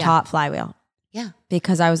when I taught flywheel. Yeah.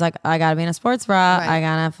 Because I was like, I gotta be in a sports bra. Right. I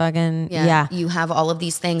gotta fucking, You have all of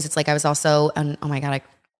these things. It's like I was also, and oh my God, I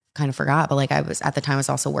kind of forgot, but like I was at the time I was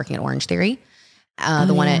also working at Orange Theory.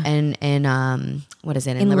 The one in what is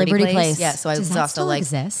it? In Liberty Place. Yeah. So I Does was that also still like,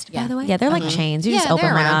 exist, by the way? Yeah, they're like chains. You just Yeah, open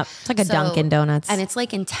they're one around. up. It's like a So- Dunkin' Donuts. and it's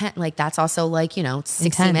like intent, like that's also like, you know, 60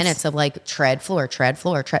 Intense. minutes of like tread floor.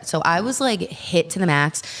 So I was like hit to the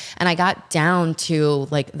max and I got down to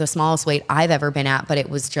like the smallest weight I've ever been at, but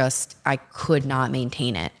it was just, I could not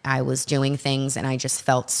maintain it. I was doing things and I just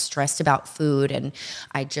felt stressed about food and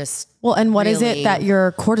I just, well, and what is it really- that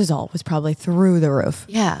your cortisol was probably through the roof?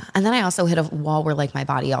 yeah. And then I also hit a wall where like my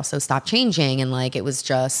body also stopped changing. And like, it was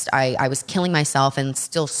just, I was killing myself and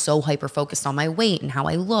still so hyper focused on my weight and how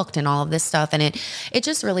I looked and all of this stuff. And it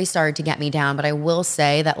just really started to get me down. But I will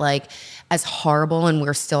say that like, as horrible, and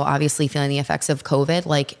we're still obviously feeling the effects of COVID,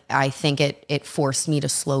 like I think it forced me to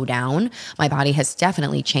slow down. My body has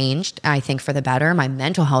definitely changed. I think for the better. My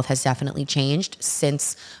mental health has definitely changed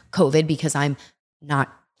since COVID because I'm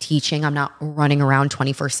not teaching. I'm not running around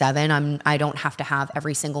 24/7. I don't have to have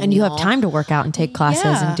every single And meal. you have time to work out and take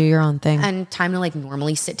classes and do your own thing. And time to like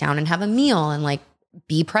normally sit down and have a meal and like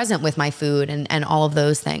be present with my food and all of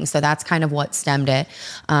those things. So that's kind of what stemmed it.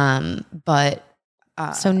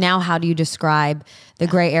 So now how do you describe the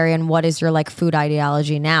gray area and what is your like food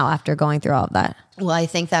ideology now after going through all of that? Well, I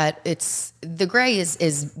think that it's the gray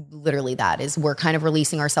is literally that is we're kind of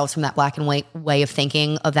releasing ourselves from that black and white way of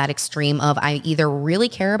thinking of that extreme of I either really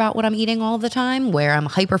care about what I'm eating all of the time where I'm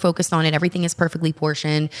hyper focused on it. Everything is perfectly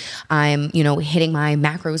portioned. I'm, you know, hitting my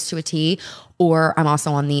macros to a T, or I'm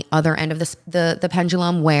also on the other end of the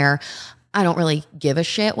pendulum where I don't really give a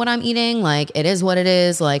shit what I'm eating. Like it is what it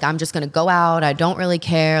is. Like I'm just going to go out. I don't really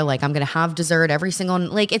care. Like I'm going to have dessert every single,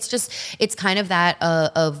 like it's kind of that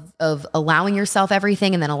of allowing yourself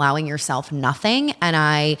everything and then allowing yourself nothing. And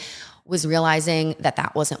I was realizing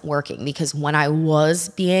that wasn't working because when I was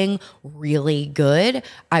being really good,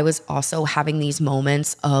 I was also having these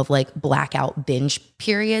moments of like blackout binge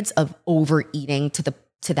periods of overeating to the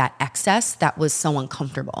to that excess that was so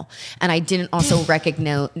uncomfortable. And I didn't also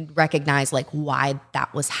recognize like why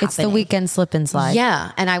that was happening. It's the weekend slip and slide.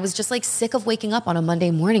 Yeah. And I was just like sick of waking up on a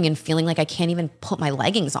Monday morning and feeling like I can't even put my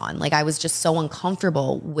leggings on. Like I was just so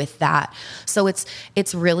uncomfortable with that. So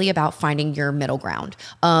it's really about finding your middle ground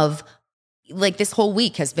of like this whole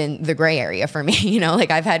week has been the gray area for me. You know,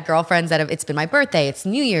 like I've had girlfriends that it's been my birthday, it's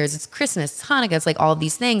New Year's, it's Christmas, it's Hanukkah, it's like all of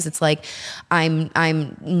these things. It's like, I'm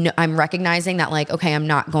recognizing that like, okay, I'm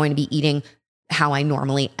not going to be eating how I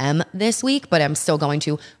normally am this week, but I'm still going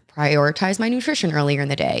to prioritize my nutrition earlier in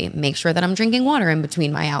the day, make sure that I'm drinking water in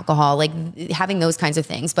between my alcohol, like having those kinds of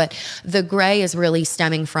things. But the gray is really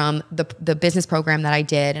stemming from the business program that I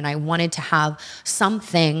did. And I wanted to have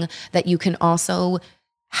something that you can also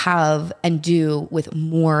have and do with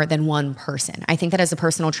more than one person. I think that as a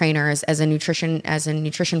personal trainer, as a nutrition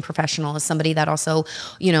professional, as somebody that also,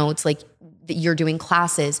 you know, it's like you're doing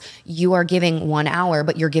classes, you are giving 1 hour,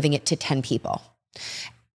 but you're giving it to 10 people.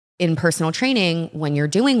 In personal training, when you're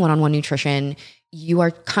doing one-on-one nutrition, you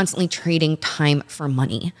are constantly trading time for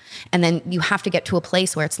money. And then you have to get to a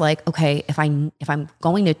place where it's like, okay, if I'm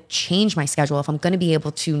going to change my schedule, if I'm going to be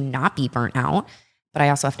able to not be burnt out, but I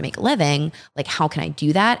also have to make a living, like how can I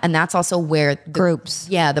do that? And that's also where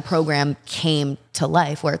the program came to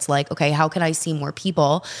life, where it's like, okay, how can I see more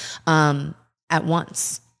people at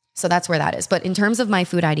once? So that's where that is. But in terms of my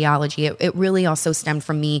food ideology, it really also stemmed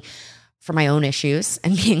from me, for my own issues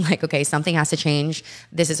and being like, okay, something has to change.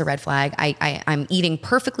 This is a red flag. I'm eating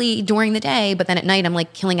perfectly during the day, but then at night I'm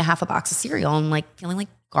like killing a half a box of cereal and like feeling like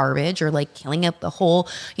garbage, or like killing up the whole,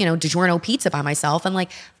 you know, DiGiorno pizza by myself. And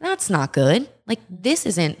like, that's not good. Like this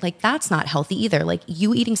isn't like, that's not healthy either. Like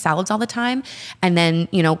you eating salads all the time and then,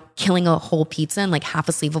 you know, killing a whole pizza and like half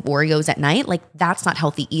a sleeve of Oreos at night, like that's not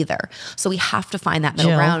healthy either. So we have to find that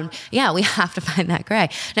middle ground. Yeah, we have to find that gray.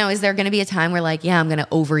 Now, is there going to be a time where like, yeah, I'm going to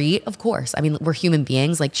overeat? Of course. I mean, we're human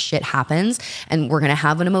beings, like shit happens and we're going to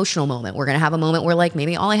have an emotional moment. We're going to have a moment where like,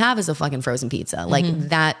 maybe all I have is a fucking frozen pizza. Like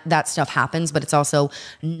that stuff happens, but it's also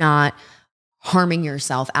not harming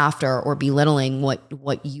yourself after or belittling what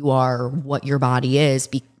you are, what your body is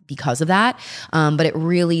because of that. But it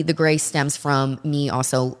really, the gray stems from me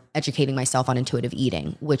also educating myself on intuitive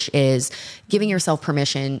eating, which is giving yourself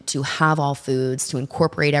permission to have all foods, to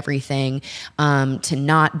incorporate everything, to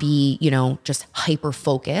not be, you know, just hyper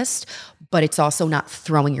focused, but it's also not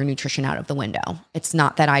throwing your nutrition out of the window. It's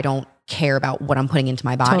not that I don't care about what I'm putting into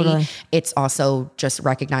my body. Totally. It's also just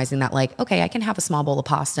recognizing that like, okay, I can have a small bowl of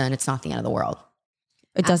pasta and it's not the end of the world.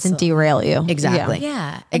 It doesn't derail you. Exactly.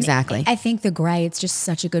 Yeah. Exactly. I think the gray, it's just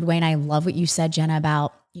such a good way. And I love what you said, Jenna,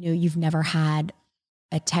 about, you know, you've never had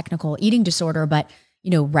a technical eating disorder, but you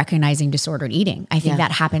know, recognizing disordered eating. I think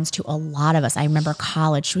that happens to a lot of us. I remember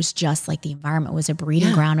college was just like the environment was a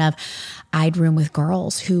breeding ground of, I'd room with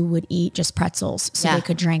girls who would eat just pretzels so they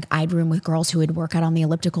could drink. I'd room with girls who would work out on the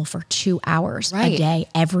elliptical for 2 hours a day,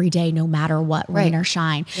 every day, no matter what, rain or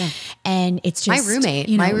shine. Yeah. And it's just my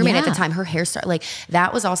roommate at the time, her hair started like,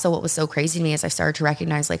 that was also what was so crazy to me as I started to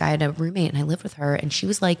recognize, like I had a roommate and I lived with her and she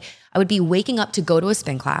was like, I would be waking up to go to a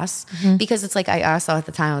spin class because it's like, I saw at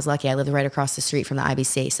the time I was lucky. I lived right across the street from the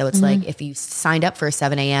IBC. So it's like, if you signed up for a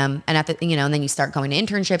 7 a.m. and at the, you know, and then you start going to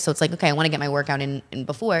internships. So it's like, okay, I want to get my workout in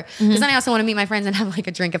before, because then I also want to meet my friends and have like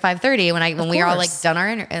a drink at 5:30 when we are all like done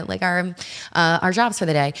our jobs for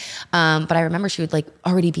the day. But I remember she would like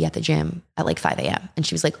already be at the gym at like 5 a.m. and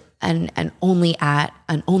she was like, and only on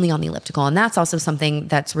the elliptical. And that's also something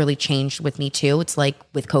that's really changed with me too. It's like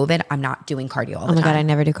with COVID, I'm not doing cardio all the time. Oh my God, I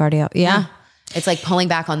never do cardio. Yeah. It's like pulling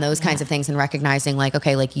back on those kinds of things and recognizing like,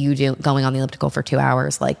 okay, like going on the elliptical for 2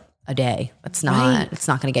 hours, like a day, it's not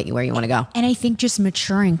going to get you where you want to go. And I think just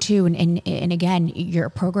maturing too. And again, your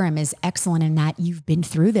program is excellent in that you've been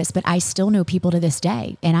through this, but I still know people to this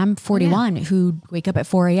day, and I'm 41 who wake up at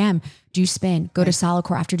 4 a.m., do spin, go to solid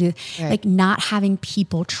core after like not having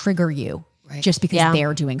people trigger you. Just because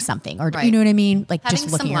they're doing something, or you know what I mean? Like having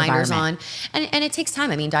just looking at your environment. And it takes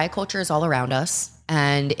time. I mean, diet culture is all around us.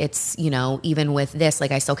 And it's, you know, even with this,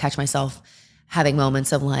 like I still catch myself having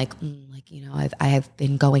moments of like, you know, I have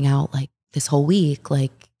been going out like this whole week,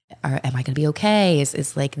 like, am I going to be okay?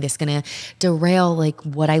 Is like this going to derail like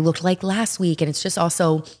what I looked like last week? And it's just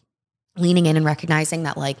also leaning in and recognizing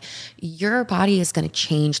that like your body is going to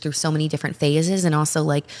change through so many different phases. And also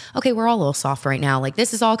like, okay, we're all a little soft right now. Like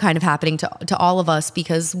this is all kind of happening to all of us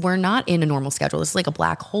because we're not in a normal schedule. This is like a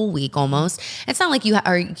black hole week almost. It's not like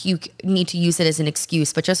you need to use it as an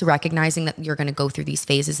excuse, but just recognizing that you're going to go through these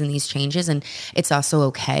phases and these changes, and it's also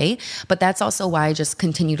okay. But that's also why I just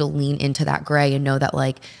continue to lean into that gray and know that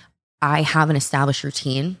like I have an established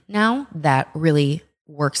routine now that really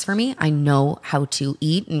works for me. I know how to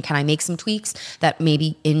eat, and can I make some tweaks that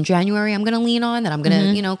maybe in January I'm going to lean on, that I'm going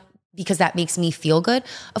to, you know, because that makes me feel good.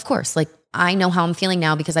 Of course, like I know how I'm feeling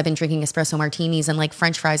now because I've been drinking espresso martinis and like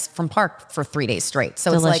French fries from Park for 3 days straight.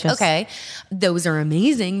 So Delicious. it's like, okay, those are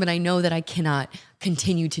amazing, but I know that I cannot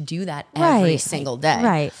continue to do that every single day.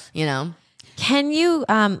 Right. You know? Can you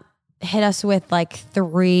hit us with like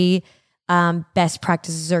 3 best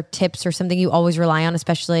practices or tips or something you always rely on,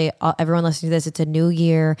 especially everyone listening to this, it's a new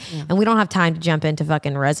year and we don't have time to jump into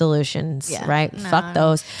fucking resolutions, right? No. Fuck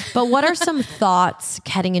those. But what are some thoughts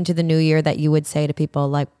heading into the new year that you would say to people,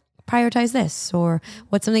 like prioritize this, or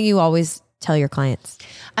what's something you always tell your clients?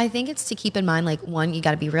 I think it's to keep in mind, like, one, you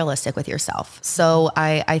got to be realistic with yourself. So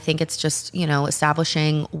I think it's just, you know,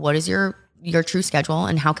 establishing what is your true schedule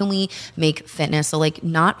and how can we make fitness. So like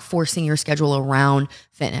not forcing your schedule around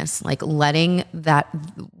fitness, like letting that,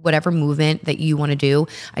 whatever movement that you want to do.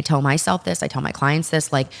 I tell myself this, I tell my clients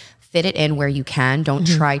this, like fit it in where you can. Don't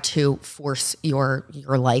try to force your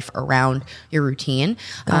life around your routine.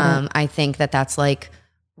 I think that that's like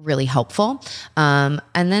really helpful. And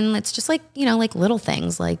then it's just like, you know, like little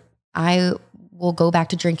things, like I will go back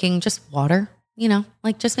to drinking just water. You know,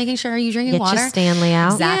 like just making sure you're drinking water. Get your Stanley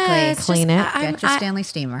out. Exactly. Yeah, Clean just, it. Get your Stanley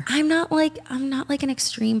steamer. I'm not like an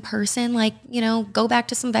extreme person. Like, you know, go back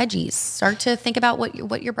to some veggies. Start to think about what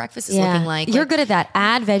your breakfast is looking like. You're good at that.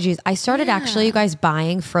 Add veggies. I started actually, you guys,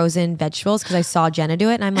 buying frozen vegetables because I saw Jenna do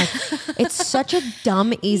it. And I'm like, it's such a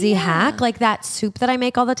dumb, easy hack. Like that soup that I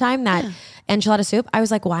make all the time, that enchilada soup. I was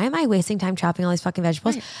like, why am I wasting time chopping all these fucking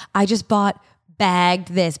vegetables? Right. I just bought bagged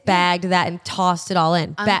this, bagged that, and tossed it all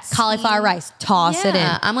in. Cauliflower rice, toss it in.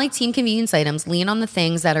 I'm like team convenience items. Lean on the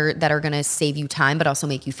things that are going to save you time, but also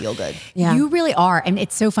make you feel good. Yeah. You really are. And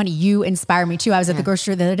it's so funny. You inspire me too. I was at the grocery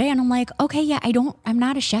store the other day and I'm like, okay, yeah, I'm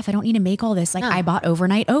not a chef. I don't need to make all this. Like I bought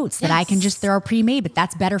overnight oats that I can just throw pre-made, but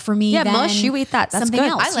that's better for me than mush, you eat that. That's something good.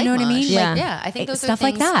 else. I like you know mush. what I mean? Yeah. Like, I think those stuff are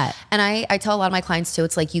things, like that. And I tell a lot of my clients too,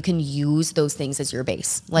 it's like you can use those things as your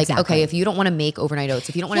base. Like, Exactly. okay, if you don't want to make overnight oats,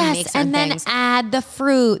 if you don't want to make certain and then things, add the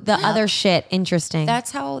fruit, the other shit. Interesting.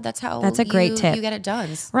 that's how That's a great tip. You get it done.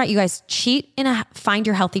 Right, you guys, find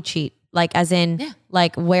your healthy cheat. Like as in,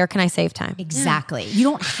 like where can I save time? Exactly. You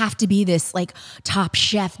don't have to be this like top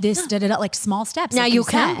chef, this like small steps. Now like you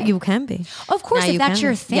said. can be. Of course, Now if you that's can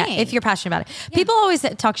your be. thing. Yeah, if you're passionate about it. People always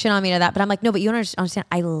talk shit on me to that, but I'm like, no, but you don't understand.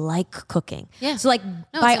 I like cooking. Yeah. So like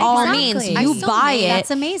by all means, exactly. you I still buy make- it.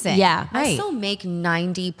 That's amazing. Yeah. I Right. still make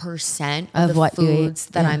 90% of the what you eat. foods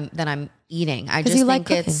that I'm eating. I just you think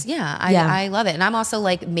like it's, cooking. I love it. And I'm also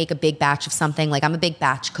like make a big batch of something. Like I'm a big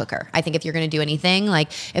batch cooker. I think if you're going to do anything, like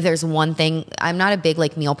if there's one thing, I'm not a big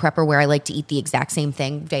like meal prepper where I like to eat the exact same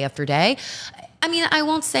thing day after day. I mean, I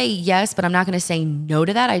won't say yes, but I'm not going to say no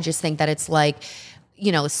to that. I just think that it's like,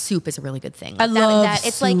 you know, soup is a really good thing. I love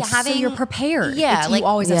It's soup. like having, So you're prepared. Yeah. It's, Like you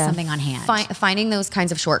always have yeah. something on hand. Finding those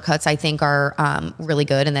kinds of shortcuts, I think, are really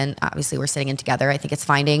good. And then obviously we're sitting in together. I think it's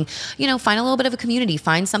find a little bit of a community.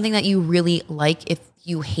 Find something that you really like. If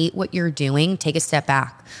you hate what you're doing, take a step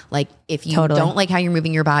back. Like if you don't like how you're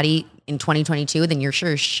moving your body in 2022, then you're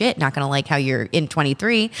sure as shit not going to like how you're in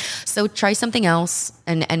 23. So try something else.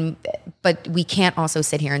 But we can't also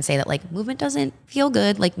sit here and say that like movement doesn't feel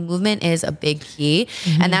good. Like movement is a big key.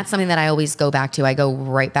 And that's something that I always go back to. I go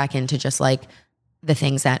right back into just like the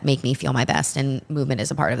things that make me feel my best, and movement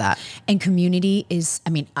is a part of that. And community is,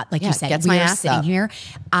 I mean, like you said, gets we my are ass sitting up. here.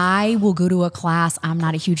 I will go to a class I'm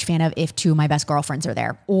not a huge fan of if 2 of my best girlfriends are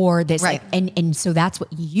there or this. Right. And so that's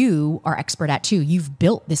what you are expert at too. You've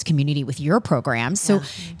built this community with your programs. So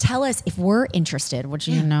tell us if we're interested, which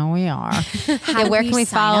you know we are. How do where can we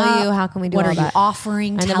sign follow up? you? How can we do What all are that? you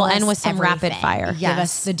offering? And then Tell we'll end us with some rapid everything. fire. Give Yes.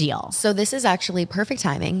 us the deal. So this is actually perfect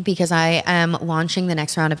timing because I am launching the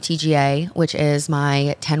next round of TGA, which is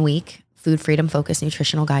my 10-week food freedom focused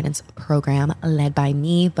nutritional guidance program led by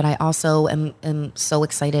me. But I also am so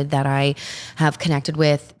excited that I have connected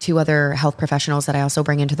with 2 other health professionals that I also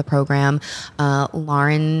bring into the program.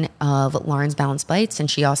 Lauren of Lauren's Balanced Bites.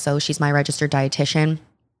 And she's my registered dietitian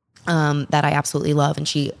that I absolutely love. And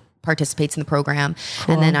she participates in the program.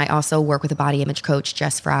 Cool. And then I also work with a body image coach,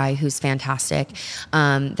 Jess Fry, who's fantastic.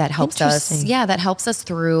 That helps us. Yeah. That helps us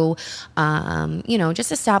through,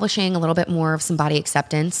 just establishing a little bit more of some body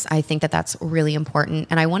acceptance. I think that that's really important.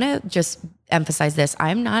 And I want to just emphasize this.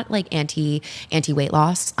 I'm not like anti weight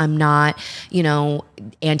loss. I'm not,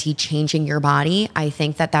 anti changing your body. I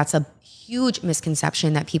think that that's a huge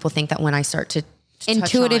misconception that people think that when I start to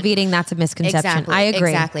Intuitive eating, that's a misconception. Exactly. I agree.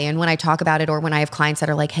 Exactly. And when I talk about it, or when I have clients that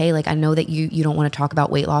are like, hey, like, I know that you don't want to talk about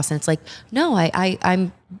weight loss. And it's like, no,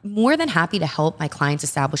 I'm more than happy to help my clients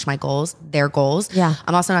establish their goals. Yeah.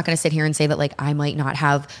 I'm also not going to sit here and say that like, I might not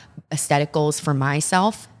have aesthetic goals for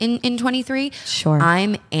myself in 23. Sure.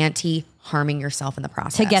 I'm anti harming yourself in the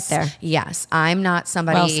process. To get there. Yes. I'm not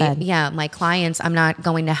somebody, Well said. yeah, my clients, I'm not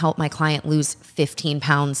going to help my client lose 15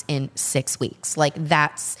 pounds in 6 weeks. Like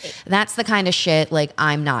that's the kind of shit like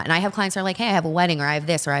I'm not. And I have clients that are like, hey, I have a wedding or I have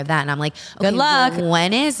this or I have that. And I'm like, okay, Good luck. well,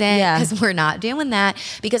 when is it? Yeah. Because we're not doing that,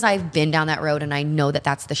 because I've been down that road and I know that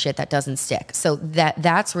that's the shit that doesn't stick. So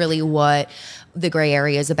that's really what the gray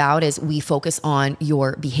area is about, is we focus on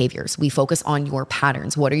your behaviors. We focus on your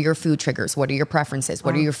patterns. What are your food triggers? What are your preferences?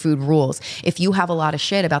 What are your food rules? If you have a lot of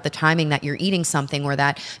shit about the timing that you're eating something, or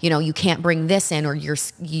that, you can't bring this in, or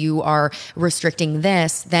you are restricting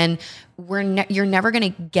this, then you're never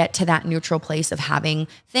going to get to that neutral place of having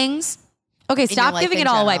things. Okay, your stop life giving in it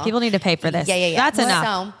all away. general. People need to pay for this. Yeah. That's Well,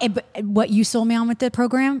 enough. so- But what you sold me on with the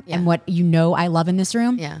program and what I love in this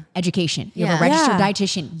room, Yeah. education. You have a Yeah. registered Yeah.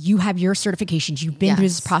 dietitian. You have your certifications. You've been through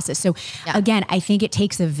this Yes. process. So again, I think it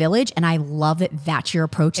takes a village, and I love that that's your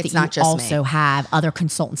approach. It's that not you just also me. have other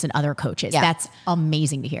consultants and other coaches. Yeah. That's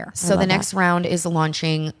amazing to hear. So the next round is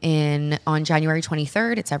launching on January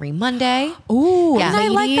 23rd. It's every Monday. Ooh, Yeah. And I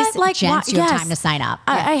like ladies, that, like, gents, you yes. have time to sign up.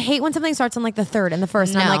 I hate when something starts on like the 3rd and the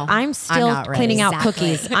 1st. And I'm No, like, I'm still I'm not ready. cleaning out Exactly.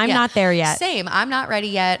 cookies. I'm Yeah. not there yet. Same. I'm not ready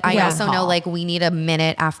yet. I Yeah. also know like we need a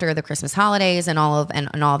minute after the Christmas holidays and all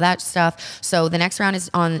of that stuff. So the next round is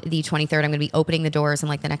on the 23rd. I'm going to be opening the doors in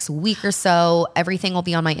like the next week or so. Everything will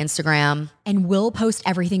be on my Instagram. And we'll post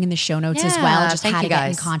everything in the show notes as Yeah, well. Just thank how to you get in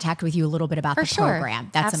guys. contact with you a little bit about For the sure. program.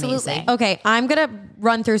 That's Absolutely. amazing. Okay, I'm gonna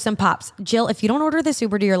run through some pops. Jill, if you don't order this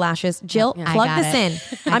Uber to your lashes, Jill, I plug got this it.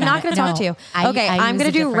 in. I I'm got not it. gonna talk No, to you. I Okay, I'm use gonna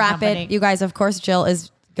a do different rapid. company. You guys, of course, Jill is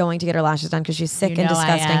going to get her lashes done because she's sick You and know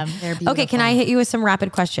I disgusting. am. They're Okay, can I hit you with some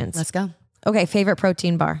rapid questions? Let's go. Okay, favorite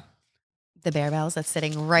protein bar. The Bear Bells that's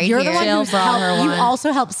sitting right You're here. the one Jill who's brought her helped. You one.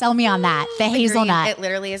 also helped sell me on that. The hazelnut. It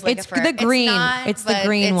literally is like It's a fur. the green. not, It's the but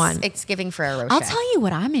green one. It's giving Ferrero Rocher. I'll tell you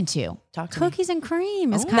what I'm into. Talk to me. Cookies and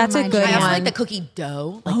cream is kind That's of a my good I also jam. one. like the cookie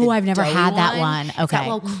dough. Like Oh, the I've never doughy had that one. It's Okay. got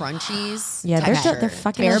little crunchies. Yeah, texture. they're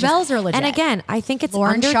fucking Bear delicious. Bells are legit. And again, I think it's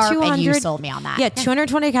Lauren under Sharp 200. and you sold me on that. Yeah,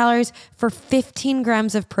 220 calories for 15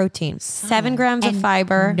 grams of protein, 7 grams of And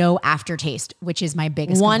fiber, no aftertaste, which is my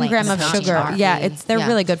biggest 1 complaint gram with of protein sugar. bar. Yeah, they're Yeah.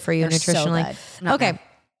 really good for you They're so nutritionally. good. Not Okay, bad.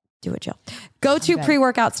 do it, Jill. Go to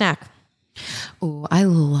pre-workout snack. Ooh, I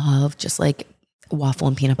love just like waffle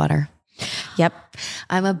and peanut butter. Yep.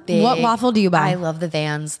 I'm a big. What waffle do you buy? I love the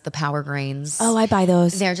Vans, the Power Grains. Oh, I buy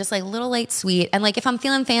those. They're just like little light sweet. And like if I'm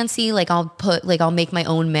feeling fancy, like I'll make my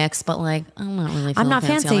own mix, but like I'm not really feeling not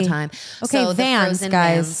fancy all fancy. the time. Okay, the Vans, frozen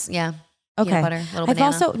guys. Vans, yeah. Okay. Peanut butter, little I've banana.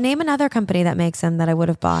 also name another company that makes them that I would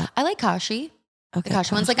have bought. I like Kashi. Okay. The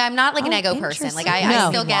Kashi ones. Like I'm not like an Oh, Eggo person. Like interesting. I No.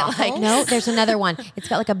 still get like No, there's another one. It's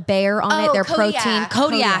got like a bear on it. Oh, They're Kodiak. protein.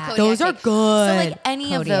 Kodiak. Kodiak Those are cake. good. So like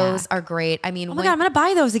any of Kodiak. those are great. I mean, Oh my God, I'm going to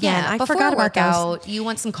buy those again. I before forgot a about those. workout, you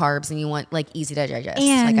want some carbs and you want like easy to digest.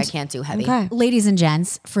 And- like I can't do heavy. Okay. Ladies and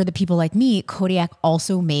gents, for the people like me, Kodiak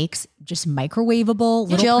also makes just microwavable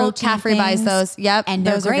little Jill protein Caffrey buys things, those. Yep, and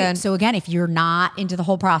they're those are great. good. So again, if you're not into the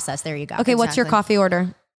whole process, there you go. Okay, what's your Exactly. coffee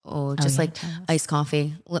order? Oh, just like iced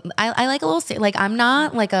coffee. I like a little, like I'm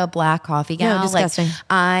not like a black coffee gal. disgusting. Like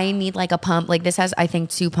I need like a pump. Like this has, I think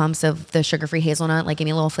 2 pumps of the sugar-free hazelnut, like give me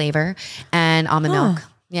a little flavor, and almond milk.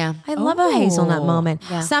 Yeah. I love a hazelnut Oh, moment.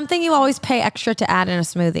 yeah. Something you always pay extra to add in a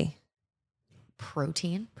smoothie.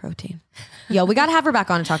 Protein. Protein. Yo, we got to have her back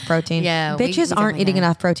on to talk protein. Yeah, we Bitches aren't definitely eating gotta-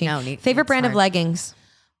 enough protein. No, Favorite it's brand of hard. leggings?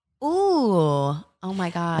 Ooh. Oh my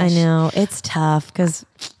gosh. I know. It's tough because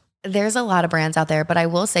There's a lot of brands out there, but I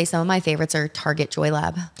will say some of my favorites are Target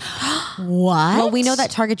JoyLab. What? well, we know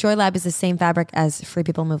that Target Joy Lab is the same fabric as Free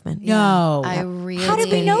People Movement. No. I really. How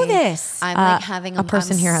did we know this? I'm like having a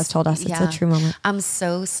person here has told us it's a true moment. I'm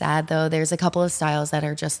so sad though. There's a couple of styles that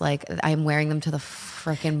are just like I'm wearing them to the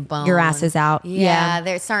freaking bone. Your ass is out. Yeah,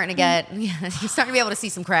 they're starting to get. Yeah, you're starting to be able to see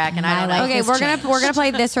some crack, and I My don't know. life Okay, has we're gonna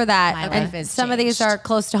play this or that. My And life has some of these changed. are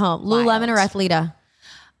close to home. Lululemon or Athleta?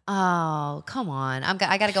 Oh, come on.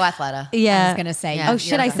 I got to go Athleta. Yeah. I was gonna say. Yeah. Oh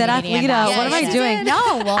shit! I said Canadian Athleta. ambassador. What am I Yeah, you doing? did.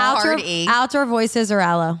 No, well, Outdoor Voices or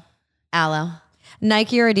Aloe? Aloe,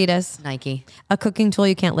 Nike or Adidas? Nike, A cooking tool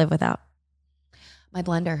you can't live without? my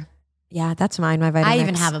blender. Yeah, that's mine. My Vitamix. I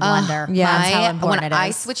even have a blender. yeah. That's how important when it is.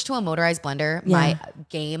 I switched to a motorized blender, Yeah. my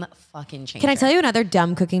game fucking changed. Can I tell you another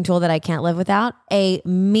dumb cooking tool that I can't live without? A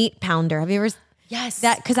meat pounder. Have you ever? Yes,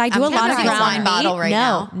 That because I do I'm a lot of having a ground wine meat. bottle right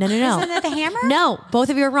now. No. Isn't it the hammer? No, both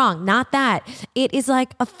of you are wrong. Not that. It is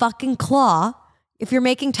like a fucking claw. if you're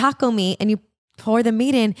making taco meat and you pour the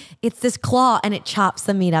meat in, it's this claw and it chops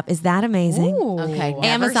the meat up. Is that amazing? Okay.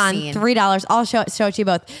 never Amazon, seen. $3. I'll show it to you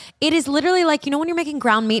both. It is literally like, when you're making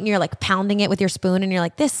ground meat and you're like pounding it with your spoon and you're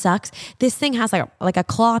like, this sucks. This thing has like a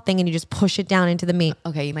claw thing and you just push it down into the meat.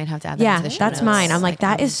 Okay, you might have to add that Yeah, into the show that's notes. mine. I'm like,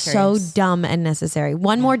 that I'm is curious. so dumb and necessary.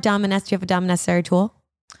 One more dumb and do you have a dumb necessary tool?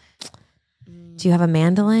 Do you have a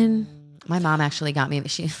mandolin? My mom actually got me. my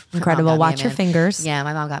mom Incredible. got me a Watch your man- fingers. Yeah,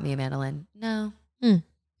 my mom got me a mandolin. No.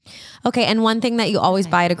 Okay, and one thing that you always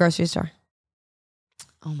buy at a grocery store.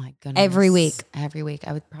 Oh my goodness. Every week. Every week.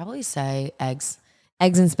 I would probably say eggs.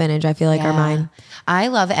 Eggs and spinach, I feel like are Yeah. mine. I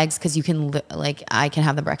love eggs because you can I can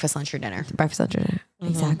have them breakfast, lunch, or dinner. Breakfast, lunch, or dinner.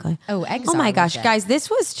 Exactly. Oh, eggs. Oh my are gosh, legit. guys, this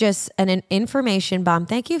was just an information bomb.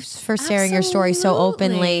 Thank you for sharing your story so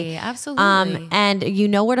openly. Absolutely. And you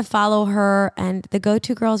know where to follow her and the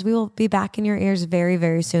Go-To Girls. We will be back in your ears very,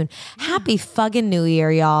 very soon. Happy fucking New Year,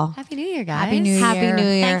 y'all. Happy New Year, guys. Happy New Year. Happy New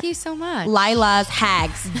Year. Thank you so much. Lila's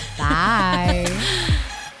Hags. Bye.